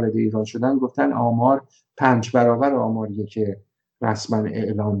اولی که وارد ایران شدن گفتن آمار 5 برابر آماریه که رسما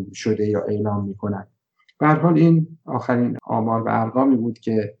اعلام شده یا اعلام میکنن. به هر حال این آخرین آمار و ارقامی بود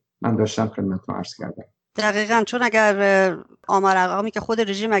که من داشتم خدمتتون عرض کردم. دقیقاً، چون اگر آمار ارقامی که خود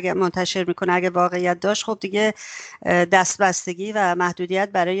رژیم اگر منتشر میکنه اگر واقعیت داشت، خب دیگه دستبستگی و محدودیت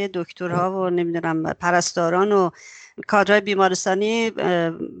برای دکترها و نمیدونم پرستاران و کادرهای بیمارستانی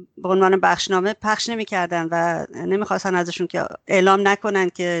به عنوان بخشنامه پخش نمی‌کردن و نمی‌خواستن ازشون که اعلام نکنن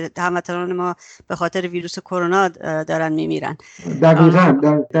که هموطنان ما به خاطر ویروس کرونا دارن میمیرن.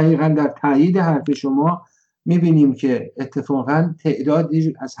 دقیقاً در تایید حرف شما می‌بینیم که اتفاقاً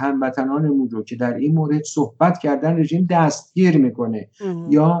تعدادی از هموطنانمون رو که در این مورد صحبت کردن رژیم دستگیر میکنه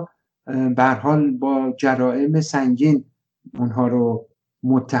یا به هر حال با جرائم سنگین اونها رو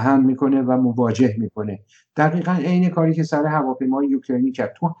متهم میکنه و مواجه میکنه. دقیقاً عین کاری که سر هواپیمای یوکرینی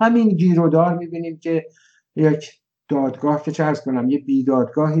کرد. تو همین گیرودار میبینیم که یک دادگاه که چه عرض کنم یه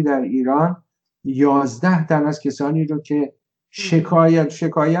بیدادگاهی در ایران 11 تن از کسانی رو که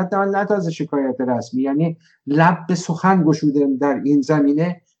شکایت نه تازه شکایت رسمی، یعنی لب به سخن گشوده در این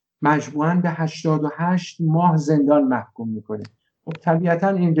زمینه، مجموعاً به 88 ماه زندان محکوم میکنه. خب طبیعتاً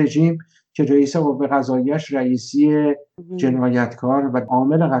این رژیم که رئیس قوه قضاییش رئیسی جنایتکار و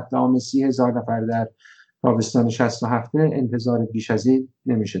عامل قتل عام 30,000 نفر در تابستان 67 انتظار بیش از این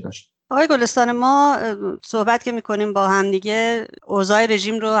نمیشه داشت. آقای گلستان، ما صحبت که میکنیم با هم دیگه اوضاع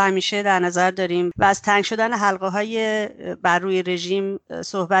رژیم رو همیشه در نظر داریم و از تنگ شدن حلقه‌های بر روی رژیم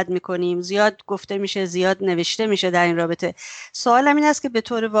صحبت میکنیم. زیاد گفته میشه، زیاد نوشته میشه در این رابطه. سوالم این است که به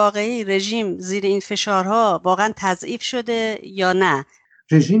طور واقعی رژیم زیر این فشارها واقعا تضعیف شده یا نه؟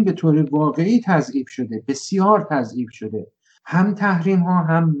 رژیم به طور واقعی تضعیف شده، بسیار تضعیف شده. هم تحریم ها،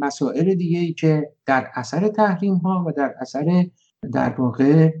 هم مسائل دیگه‌ای که در اثر تحریم ها و در اثر در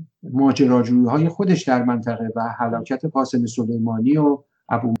واقع ماجراجویی های خودش در منطقه و هلاکت قاسم سلیمانی و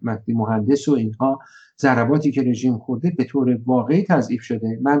ابو مهدی مهندس و اینها، ضرباتی که رژیم خورده به طور واقعی تضعیف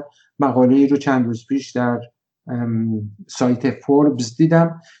شده. من مقاله‌ای رو چند روز پیش در سایت فوربس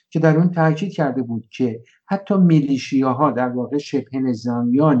دیدم که در اون تاکید کرده بود که حتی میلیشیاها، در واقع شبه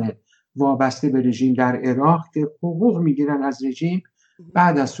نظامیان وابسته به رژیم در عراق که حقوق میگیرن از رژیم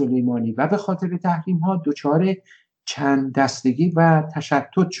بعد از سلیمانی و به خاطر تحریم ها دچار چند دستگی و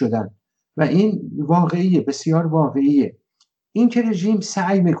تشتت شدن و این واقعیه، بسیار واقعیه. این که رژیم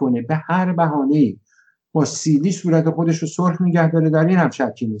سعی میکنه به هر بهانه‌ای با سیلی صورت خودش رو سرخ نگه داره، در این هم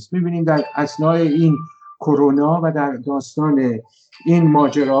شکی نیست. میبینیم در اثناء این کرونا و در داستان این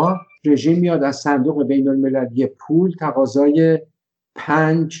ماجرا رژیم میاد از صندوق بین المللی پول تقاضای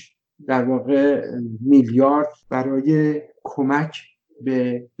 5 در واقع میلیارد برای کمک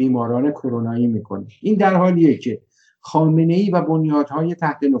به بیماران کرونایی میکنه. این در حالیه که خامنه‌ای و بنیادهای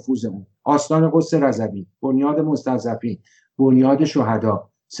تحت نفوذ اون، آستان قدس رضوی، بنیاد مستضعفین، بنیاد شهدا،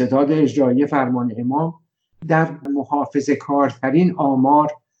 ستاد اجرایی فرمان امام، در محافظه‌کارترین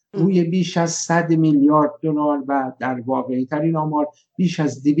آمار روی بیش از 100 میلیارد دلار و در واقعی ترین آمار بیش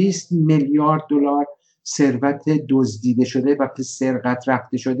از 200 میلیارد دلار ثروت دزدیده شده و به سرقت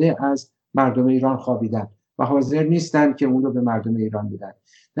رفته شده از مردم ایران خوابیدن و حاضر نیستن که اون رو به مردم ایران بدن.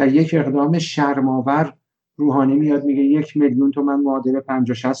 در یک اقدام شرم‌آور روحانی میاد میگه 1 میلیون تومان معادل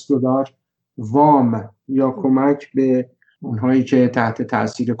 50-60 دلار وام یا کمک به اونهایی که تحت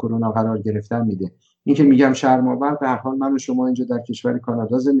تاثیر کرونا قرار گرفتن میده. این که میگم شرم‌آور، به هر حال من و شما اینجا در کشور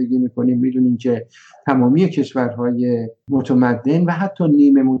کانادا زندگی میکنیم، میدونیم که تمامی کشورهای متمدن و حتی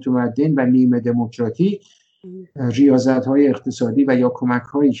نیمه متمدن و نیمه دموکراتیک ریاضت‌های اقتصادی و یا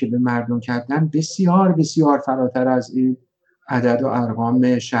کمک‌هایی که به مردم کردن بسیار بسیار فراتر از این عدد و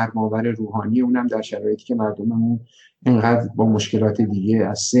ارقام شرم‌آور روحانی، اونم در شرایطی که مردممون اینقدر با مشکلات دیگه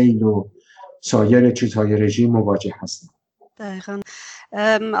از سیل و سایر چیزهای رژیم مواجه هستن. دقیقاً.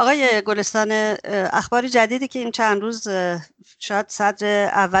 آقای گلستان، اخبار جدیدی که این چند روز شاید صدر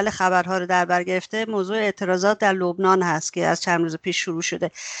اول خبرها رو در بر گرفته موضوع اعتراضات در لبنان هست که از چند روز پیش شروع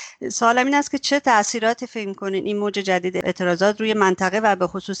شده. سوالم این است که چه تأثیراتی فکر می‌کنین این موج جدید اعتراضات روی منطقه و به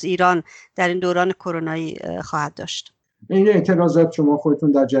خصوص ایران در این دوران کرونایی خواهد داشت؟ این اعتراضات، شما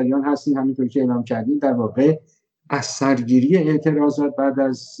خودتون در جریان هستین، همینطور که اعلام کردین، در واقع از سرگیری اعتراضات بعد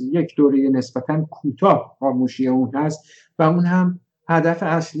از یک دوره نسبتاً کوتاه خاموشی اون هست و اون هم هدف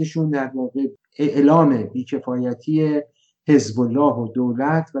اصلیشون در واقع اعلام بیکفایتی حزب الله و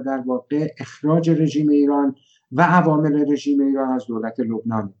دولت و در واقع اخراج رژیم ایران و عوامل رژیم ایران از دولت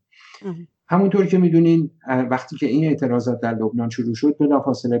لبنان. همونطور که میدونین وقتی که این اعتراضات در لبنان شروع شد،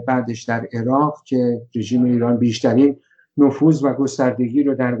 بلافاصله بعدش در عراق که رژیم ایران بیشترین نفوذ و گستردگی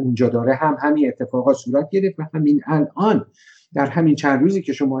رو در اونجا داره هم همین اتفاقات صورت گرفت و همین الان در همین چند روزی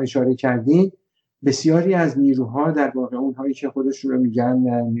که شما اشاره کردین بسیاری از نیروها، در واقع اونهایی که خودشون رو میگن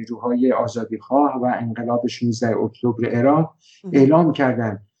نیروهای آزادیخواه و انقلاب 16 اکتبر عراق، اعلام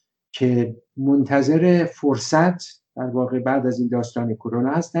کردن که منتظر فرصت در واقع بعد از این داستان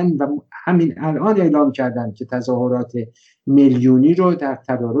کرونا هستن و همین الان اعلام کردن که تظاهرات میلیونی رو در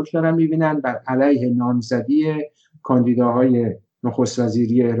تدارک دارن میبینن بر علیه نامزدی کاندیداهای نخست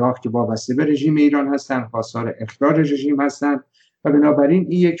وزیری عراق که وابسته به رژیم ایران هستن، خواستار اخراج رژیم هستن و بنابراین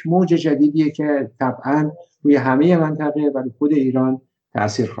این یک موج جدیدیه که طبعاً روی همه منطقه و خود ایران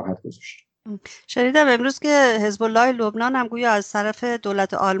تأثیر خواهد گذاشت. شنیدم امروز که حزب الله لبنان هم گویا از طرف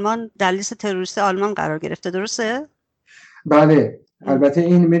دولت آلمان در لیست تروریست آلمان قرار گرفته، درسته؟ بله، البته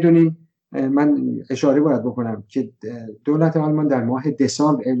این میدونیم، من اشاره باید بکنم که دولت آلمان در ماه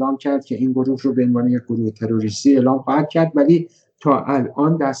دسامبر اعلام کرد که این گروه رو به عنوان یک گروه تروریستی اعلام خواهد کرد، ولی تا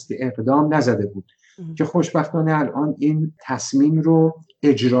الان دست اقدام نزده بود که خوشبختانه الان این تصمیم رو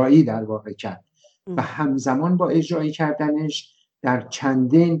اجرایی در واقع کرد و همزمان با اجرایی کردنش در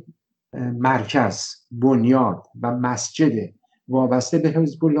چندین مرکز، بنیاد و مسجد وابسته به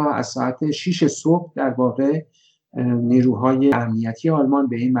حزب الله از ساعت 6 صبح در واقع نیروهای امنیتی آلمان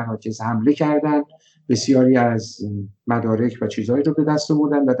به این مراکز حمله کردند. بسیاری از مدارک و چیزهایی رو به دست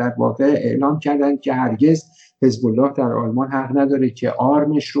آوردن و در واقع اعلام کردند که هرگز حزب الله در آلمان حق نداره که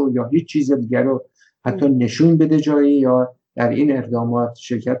آرمش رو یا هیچ چیز دیگر رو حتی نشون بده جایی یا در این اقدامات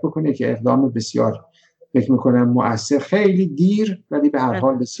شرکت بکنه، که اقدام بسیار فکر میکنم مؤثر، خیلی دیر ولی به هر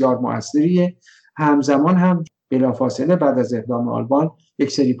حال بسیار مؤثریه. همزمان هم بلافاصله بعد از اقدام آلمان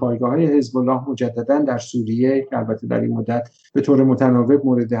یک سری پایگاه‌های حزب الله مجددا در سوریه که البته در این مدت به طور متناوب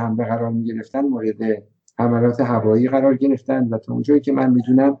مورد حمله قرار می‌گرفتن، مورد حملات هوایی قرار گرفتن و تا اونجایی که من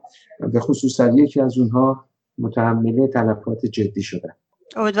میدونم به خصوص یکی از اونها متحمل تلفات جدی شدن.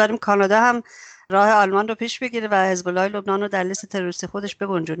 امیدواریم کانادا هم راه آلمان رو پیش بگیره و حزب الله لبنان رو در لیست تروریستی خودش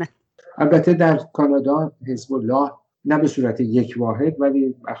بگنجونه. البته در کانادا حزب الله نه به صورت یک واحد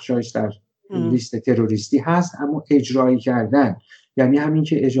ولی بخشایش در لیست تروریستی هست، اما اجرایی کردن، یعنی همین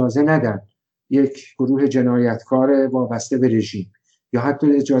که اجازه ندن یک گروه جنایتکار وابسته به رژیم یا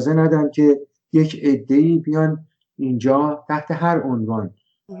حتی اجازه ندن که یک عده‌ای بیان اینجا تحت هر عنوان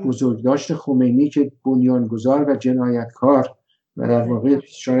بزرگداشت خمینی که بنیانگذار و جنایتکار و در واقع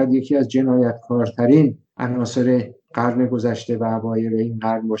شاید یکی از جنایتکارترین عناصر قرن گذشته و اوایل این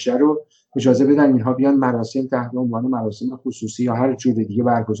قرن باشه رو اجازه بدن اینها بیان مراسم تحت عنوان مراسم خصوصی یا هر جور دیگه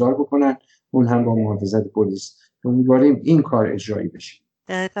برگزار بکنن، اون هم با محافظت پلیس. امیدواریم این کار اجرایی بشه.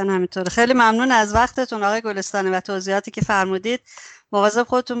 دقیقاً همینطوره. خیلی ممنون از وقتتون آقای گلستانی و توضیحاتی که فرمودید. مواظب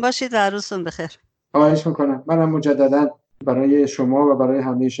خودتون باشید و روزتون بخیر. خواهش میکنم. منم مجددا برای شما و برای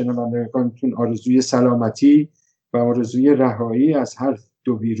همه شنوندگانتون آرزوی سلامتی و آرزوی رهایی از هر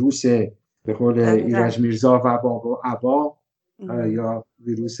دو ویروس، به قول ایرج میرزا، وبا و عبا یا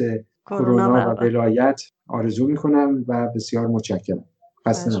ویروس کرونا و ولایت آرزو میکنم و بسیار متشکرم.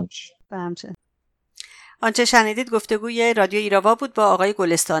 خسته نباشید. آنچه شنیدید گفتگوی رادیو ایراوا بود با آقای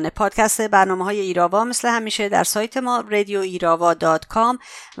گلستان. پادکست برنامه‌های ایراوا مثل همیشه در سایت ما radioirava.com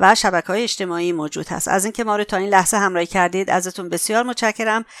و شبکه‌های اجتماعی موجود هست. از اینکه ما رو تا این لحظه همراهی کردید ازتون بسیار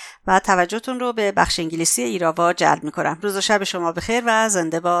متشکرم و توجهتون رو به بخش انگلیسی ایراوا جلب می‌کنم. روز و شب شما بخیر و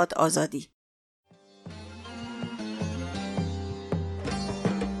زنده باد آزادی.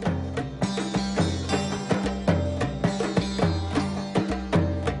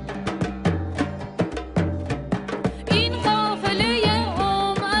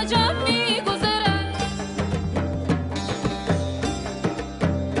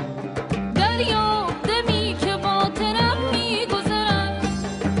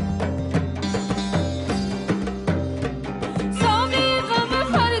 ساقی غم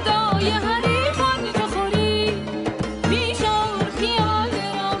فردای هر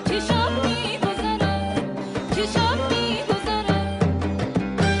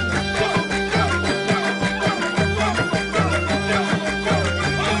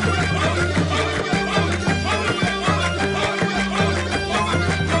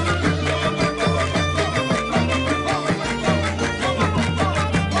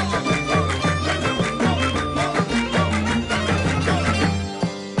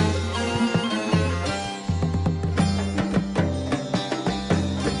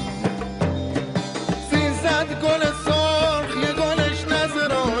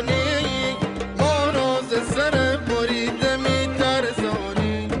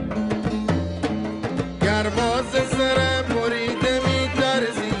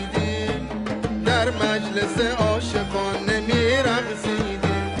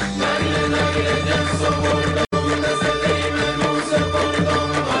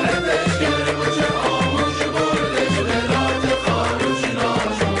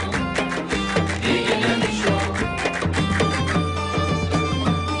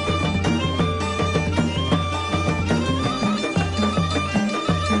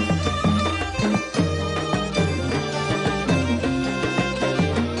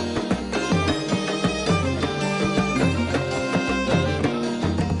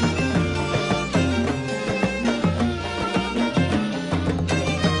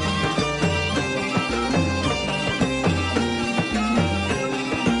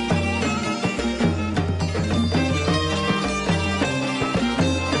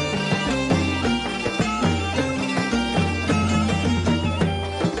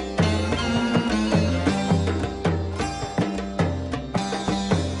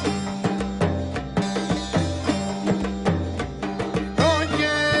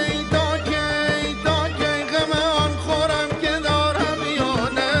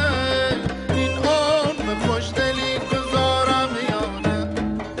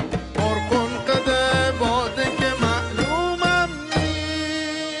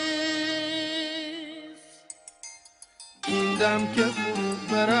دیدم که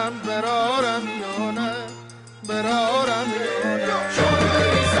فرو برارم یا نه برارم یا نه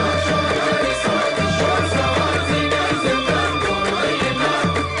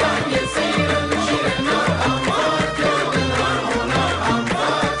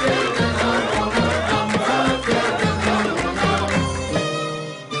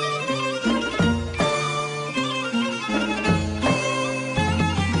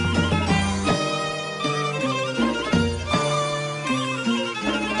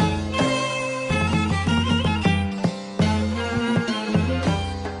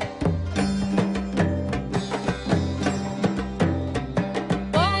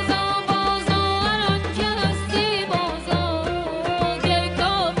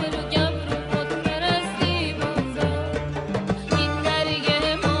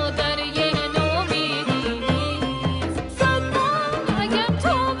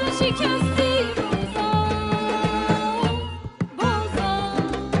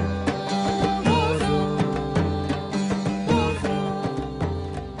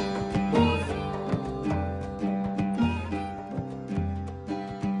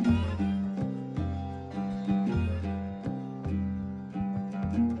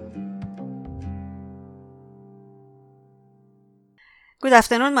Good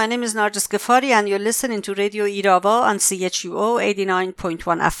afternoon, my name is Narges Ghaffari and you're listening to Radio Irava on CHUO 89.1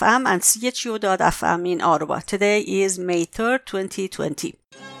 FM and CHUO.FM in Ottawa. Today is May 3rd, 2020.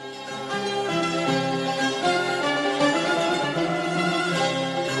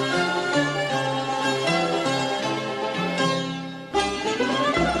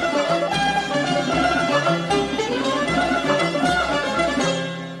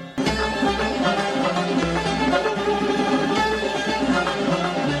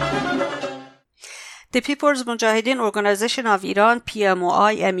 The People's Mujahideen Organization of Iran,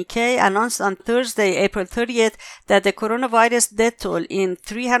 PMOI-MEK, announced on Thursday, April 30th, that the coronavirus death toll in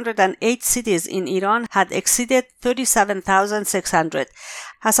 308 cities in Iran had exceeded 37,600.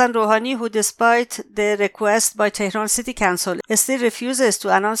 Hassan Rouhani, who despite the request by Tehran City Council, still refuses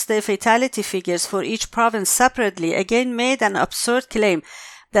to announce the fatality figures for each province separately, again made an absurd claim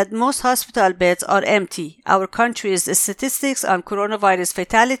that most hospital beds are empty. Our country's statistics on coronavirus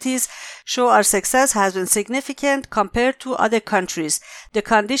fatalities show our success has been significant compared to other countries. The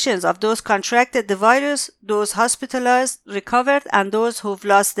conditions of those contracted the virus, those hospitalized, recovered, and those who've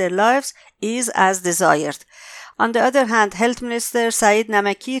lost their lives is as desired. On the other hand, Health Minister Saeed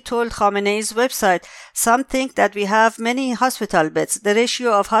Namaki told Khamenei's website, "Some think that we have many hospital beds. The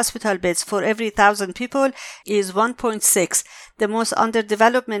ratio of hospital beds for every 1,000 people is 1.6. The most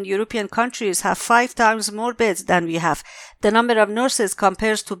underdeveloped European countries have 5 times more beds than we have. The number of nurses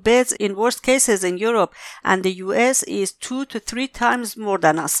compares to beds in worst cases in Europe, and the US is 2 to 3 times more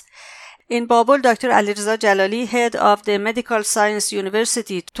than us." In Babul, Dr. Alireza Jalali, head of the Medical Science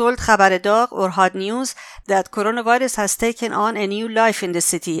University, told Khabar Dagh or Hot News that coronavirus has taken on a new life in the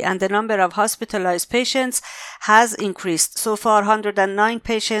city and the number of hospitalized patients has increased. So far, 109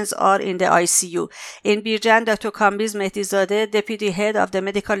 patients are in the ICU. In Birjan, Dr. Kambiz Mehdizadeh, deputy head of the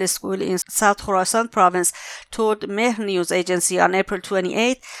medical school in South Khorasan province, told Mehr News Agency on April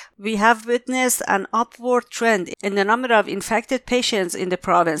 28, "We have witnessed an upward trend in the number of infected patients in the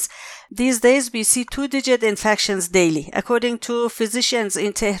province. These days, we see 2-digit infections daily. According to physicians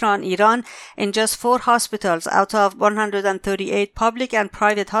in Tehran, Iran, in just 4 hospitals out of 138 public and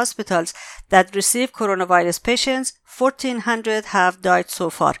private hospitals that receive coronavirus patients, 1,400 have died so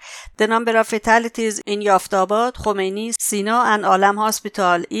far. The number of fatalities in Yaftabad, Khomeini, Sina, and Alam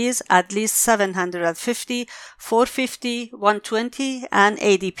Hospital is at least 750, 450, 120, and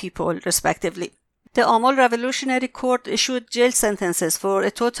 80 people, respectively." The Amal Revolutionary Court issued jail sentences for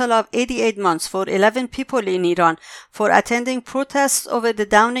a total of 88 months for 11 people in Iran for attending protests over the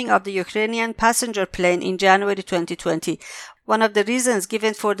downing of the Ukrainian passenger plane in January 2020. One of the reasons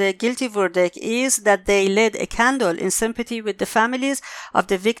given for the guilty verdict is that they lit a candle in sympathy with the families of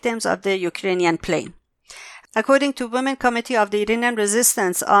the victims of the Ukrainian plane. According to Women Committee of the Iranian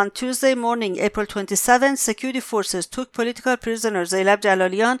Resistance, on Tuesday morning, April 27, security forces took political prisoner Zainab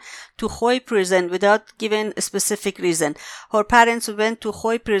Jalalian to Khoy prison without giving a specific reason. Her parents went to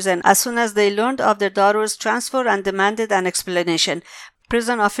Khoy prison as soon as they learned of their daughter's transfer and demanded an explanation.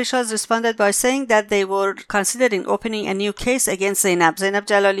 Prison officials responded by saying that they were considering opening a new case against Zainab. Zainab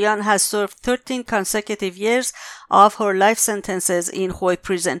Jalalian has served 13 consecutive years of her life sentences in Khoy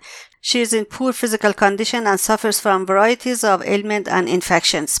prison. She is in poor physical condition and suffers from varieties of ailments and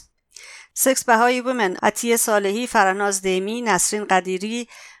infections. 6 Baha'i women, Atiye Salehi, Faranaz Demi, Nasrin Qadiri,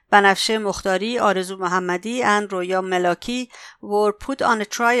 Banafshe Mukhtari, Arzu Mohammadi, and Roya Melaki were put on a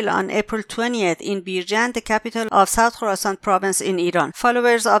trial on April 20th in Birjan, the capital of South Khorasan province in Iran.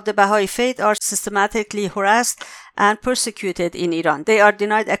 Followers of the Baha'i faith are systematically harassed and persecuted in Iran. They are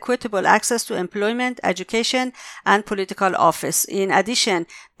denied equitable access to employment, education, and political office. In addition,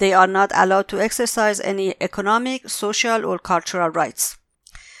 they are not allowed to exercise any economic, social, or cultural rights.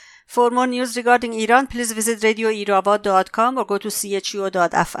 For more news regarding Iran, please visit radioirava.com or go to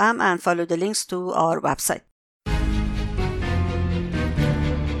chu.fm and follow the links to our website.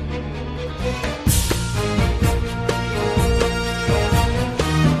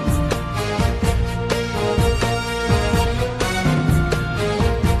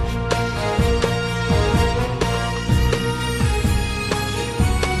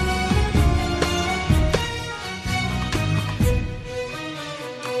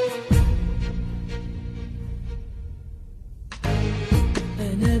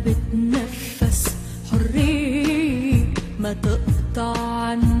 بتنفس حرية ما تقطع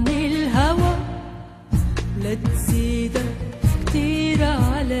عني الهوى لا تزيدك كتير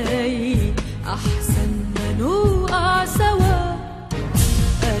علي أحسن ما نوقع سوا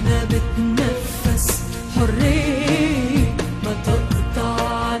أنا بتنفس حرية ما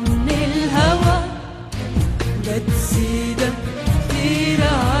تقطع عني الهوى لا تزيدك كتير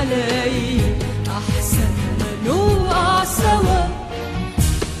علي أحسن ما نوقع سوا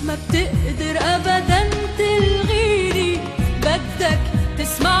ما بتقدر أبداً تلغيني بدك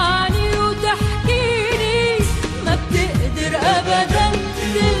تسمعني وتحكيني ما بتقدر أبداً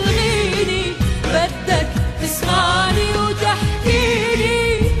تلغيني بدك تسمعني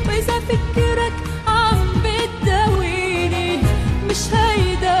وتحكيني وإذا فكرك عم بتداويني مش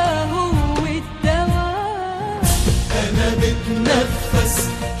هيدا هو الدواء أنا بتنفس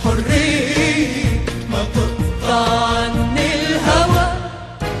حرية ما تقطع عني الهوى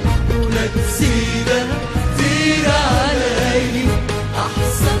تزيدك كتير علي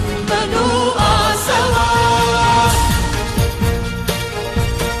أحسن ما نوقع سوا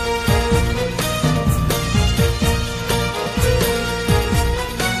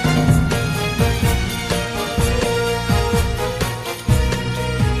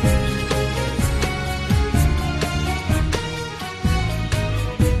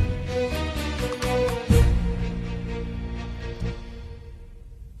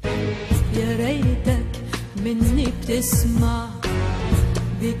مني بتسمع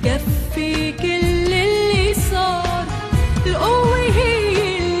بكفي كل اللي صار القوة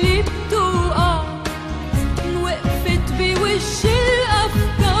هي اللي بتوقع انوقفت بوش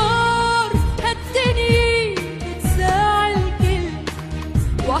الأفكار هالدنيا بتزعل كل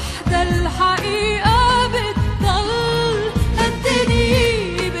وحدة الحقيقة بتضل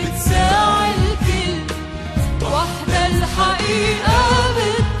هالدنيا بتزعل كل وحدة الحقيقة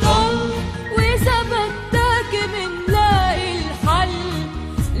بتضل وإذا منلاقي الحل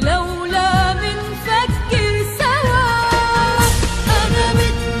لولا منفكر سوا أنا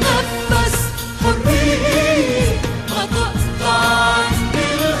بتنفس حرية ما تقطع عني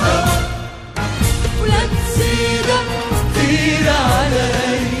الهوى ولا تزيدك كتير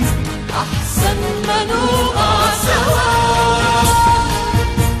علي أحسن ما نوقع سوا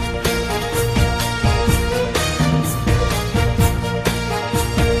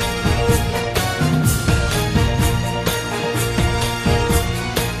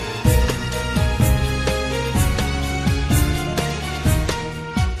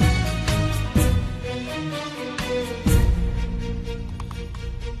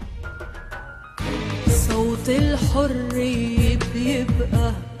صوت الحرية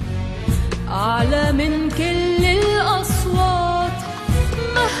بيبقى أعلى من كل الأصوات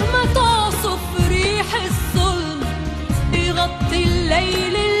مهما تعصف ريح الظلم يغطي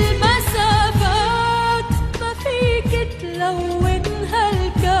الليل المسافات ما فيك تلون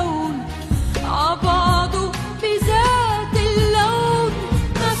هالكون عبعضه بذات اللون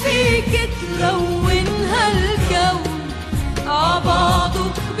ما فيك تلون هالكون عبعضه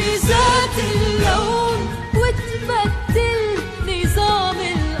بذات اللون وتبدل نظام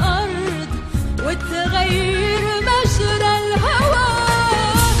الأرض وتغير مجرى الهوى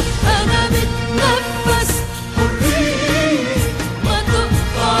أنا بتنفس حرية ما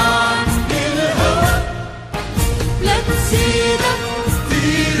تقطع عني الهوى لا تزيدك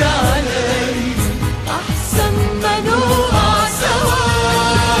كتير علي أحسن ما نوقع سوا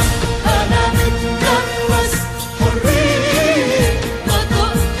أنا بتنفس حرية ما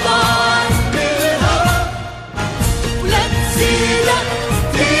تقطع عني الهوى ولا تزيدك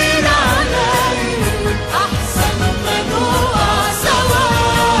كتير علي أحسن ما نوقع سوا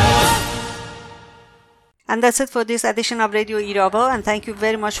And that's it for this edition of Radio Irava, and thank you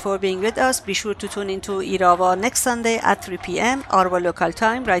very much for being with us. Be sure to tune into Irava next Sunday at 3 p.m. our local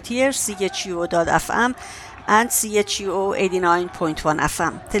time right here, CHUO.FM and CHUO 89.1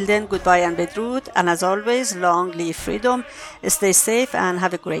 FM. Till then, goodbye and bedrood, and as always, long live freedom. Stay safe and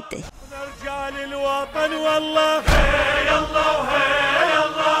have a great day.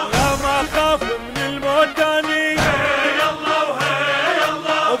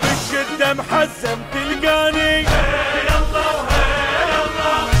 محزم تلقاني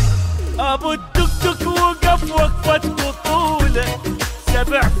ابو الدكدك وقف وقفة بطولة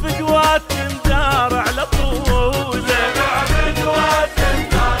 7 فدوات تندار على طوله 7 فدوات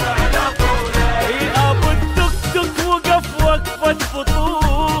تندار على طوله ابو الدكدك وقف وقفة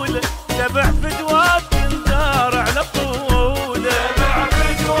بطولة 7 فدوات تندار على طوله 7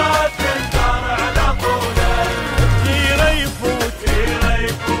 فدوات تندار على طوله غيره يفوت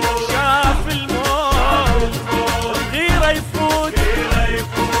شاف الموت غيره يفوت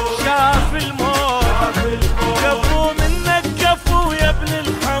شاف الموت كفو منك كفو يا ابن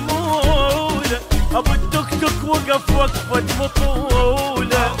الحمولة ابو الدكدك وقف وقفة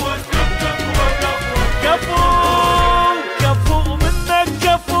بطولة ابو الدكدك وقف كفو منك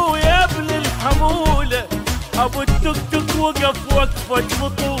كفو يا ابن الحمولة ابو الدكدك وقف وقفة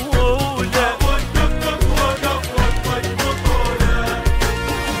بطولة ابو الدكدك وقف وقفة بطولة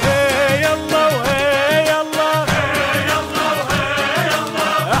هي يلا وهي يلا هي يلا وهي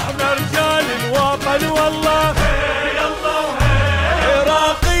يلا احنا رجال الوطن والله هي يلا وهي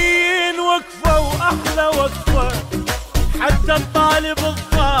عراقيين وقفوا احلى وقفة حتى الطالب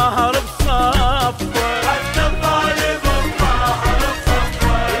الظاهر بصفه حتى الطالب الظاهر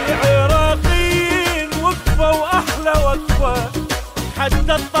بصفه عراقيين وقفوا احلى وقفة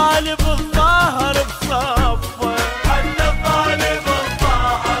حتى الطالب الظاهر بصفه حتى الطالب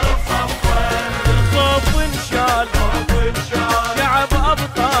الظاهر بصفه الخوف انشال شعب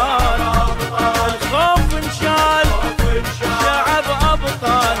ابطال الخوف انشال شعب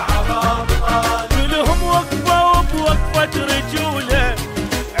ابطال كلهم وقفوا بوقفة رجولة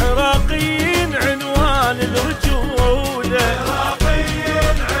عراقيين عنوان الرجولة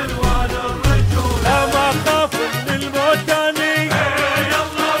عراقيين عنوان الرجولة ما خاف من الموتاني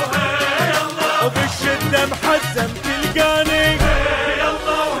يلا وهي يلا وبالشدة محزم تلقاني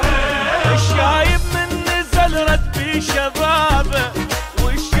يلا وهي الشايب من نزل رد في شبابه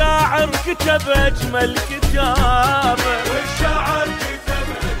والشاعر كتب اجمل كتابه والشاعر